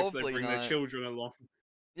like if they Hopefully bring their not. children along,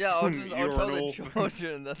 Yeah, I'll you're tell an the orphan.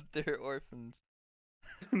 children that they're orphans.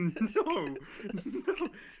 No,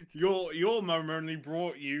 no, your mum only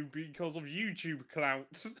brought you because of YouTube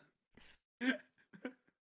clout.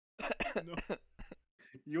 No,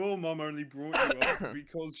 your mum only brought you up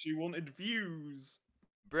because she wanted views.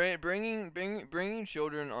 Bringing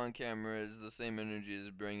children on camera is the same energy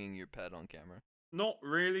as bringing your pet on camera. Not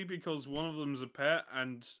really, because one of them's a pet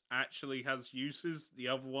and actually has uses. The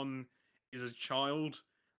other one is a child.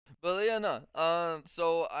 But yeah, no.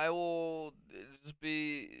 So I will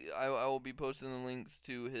I will be posting the links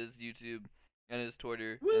to his YouTube and his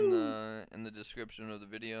Twitter Woo! in the description of the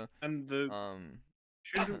video. And the Um,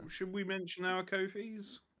 should we mention our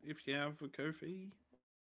Kofis if you have a Kofi?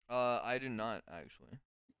 I do not actually.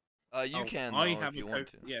 You Oh, can I though have if a you want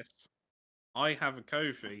Kofi. to. Yes, I have a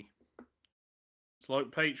Kofi. It's like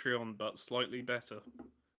Patreon, but slightly better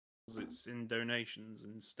because it's in donations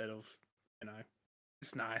instead of,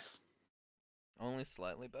 it's nice. Only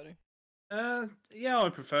slightly better. Yeah, I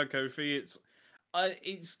prefer Kofi. It's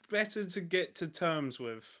better to get to terms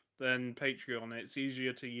with than Patreon. It's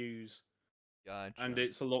easier to use, and Gotcha.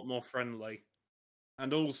 it's a lot more friendly.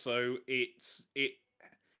 And also, it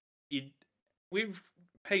with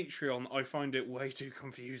Patreon, I find it way too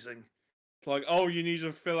confusing. It's like, oh, you need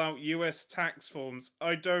to fill out US tax forms.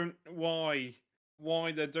 I don't. Why?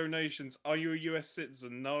 Why the donations? Are you a US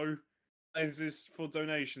citizen? No. Is this for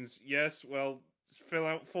donations? Yes. Well, fill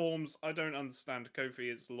out forms. I don't understand.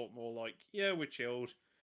 Kofi is a lot more like, yeah, we're chilled.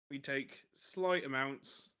 We take slight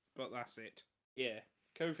amounts, but that's it. Yeah,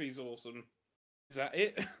 Kofi's awesome. Is that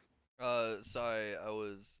it? Sorry, I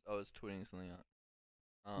was tweeting something out.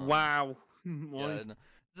 Wow. Yeah. Why? No.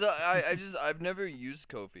 So I've never used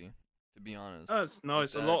Kofi, to be honest. That's Like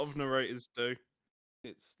nice. A lot of that's narrators do.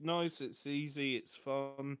 It's nice. It's easy. It's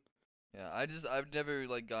fun. yeah. I've never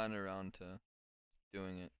like gotten around to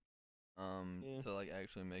doing it. Yeah. To like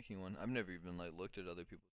actually making one. I've never even like looked at other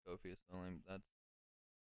people's Kofi, so like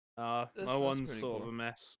My that's one's pretty sort of cool. a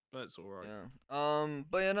mess, but it's alright. Yeah.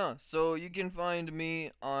 But yeah, no. So you can find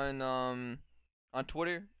me on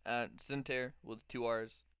Twitter at Sintairr with two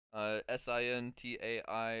R's.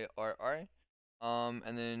 Sintairr.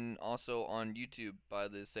 And then also on YouTube by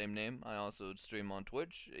the same name. I also stream on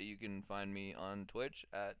Twitch. You can find me on Twitch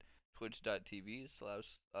at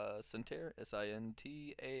twitch.tv/Sintairr.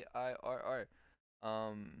 Sintairr.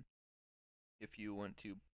 If you want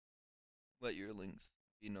to let your links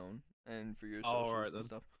be known and for your socials Alright and then.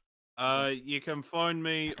 stuff. Okay. You can find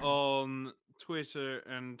me on Twitter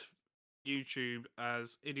and YouTube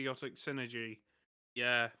as Idiotic Synergy.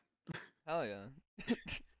 Yeah. Hell yeah.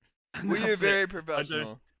 And We are that's it. very I don't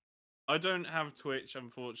professional. I don't have Twitch,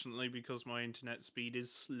 unfortunately, because my internet speed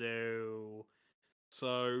is slow.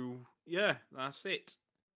 So yeah, that's it.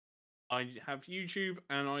 I have YouTube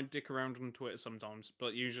and I dick around on Twitter sometimes,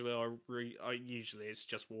 but usually I usually it's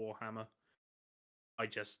just Warhammer. I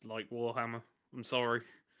just like Warhammer. I'm sorry.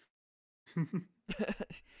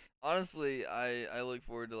 Honestly, I look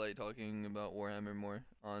forward to like talking about Warhammer more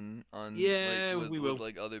on like Yeah, we with will.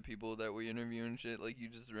 like other people that we interview and shit. Like you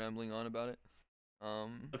just rambling on about it.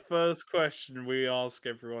 Um, The first question we ask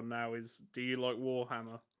everyone now is, "Do you like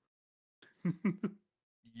Warhammer?"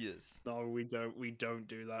 yes. No, we don't. We don't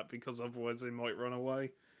do that because otherwise they might run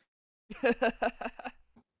away.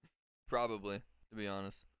 Probably, to be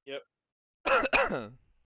honest. Yep.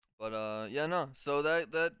 But yeah, no. So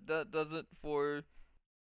that does it for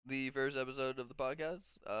the first episode of the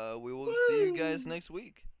podcast. We will see you guys Woo! next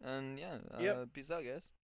week. And yeah, Yep. peace out, guys.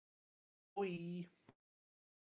 Bye.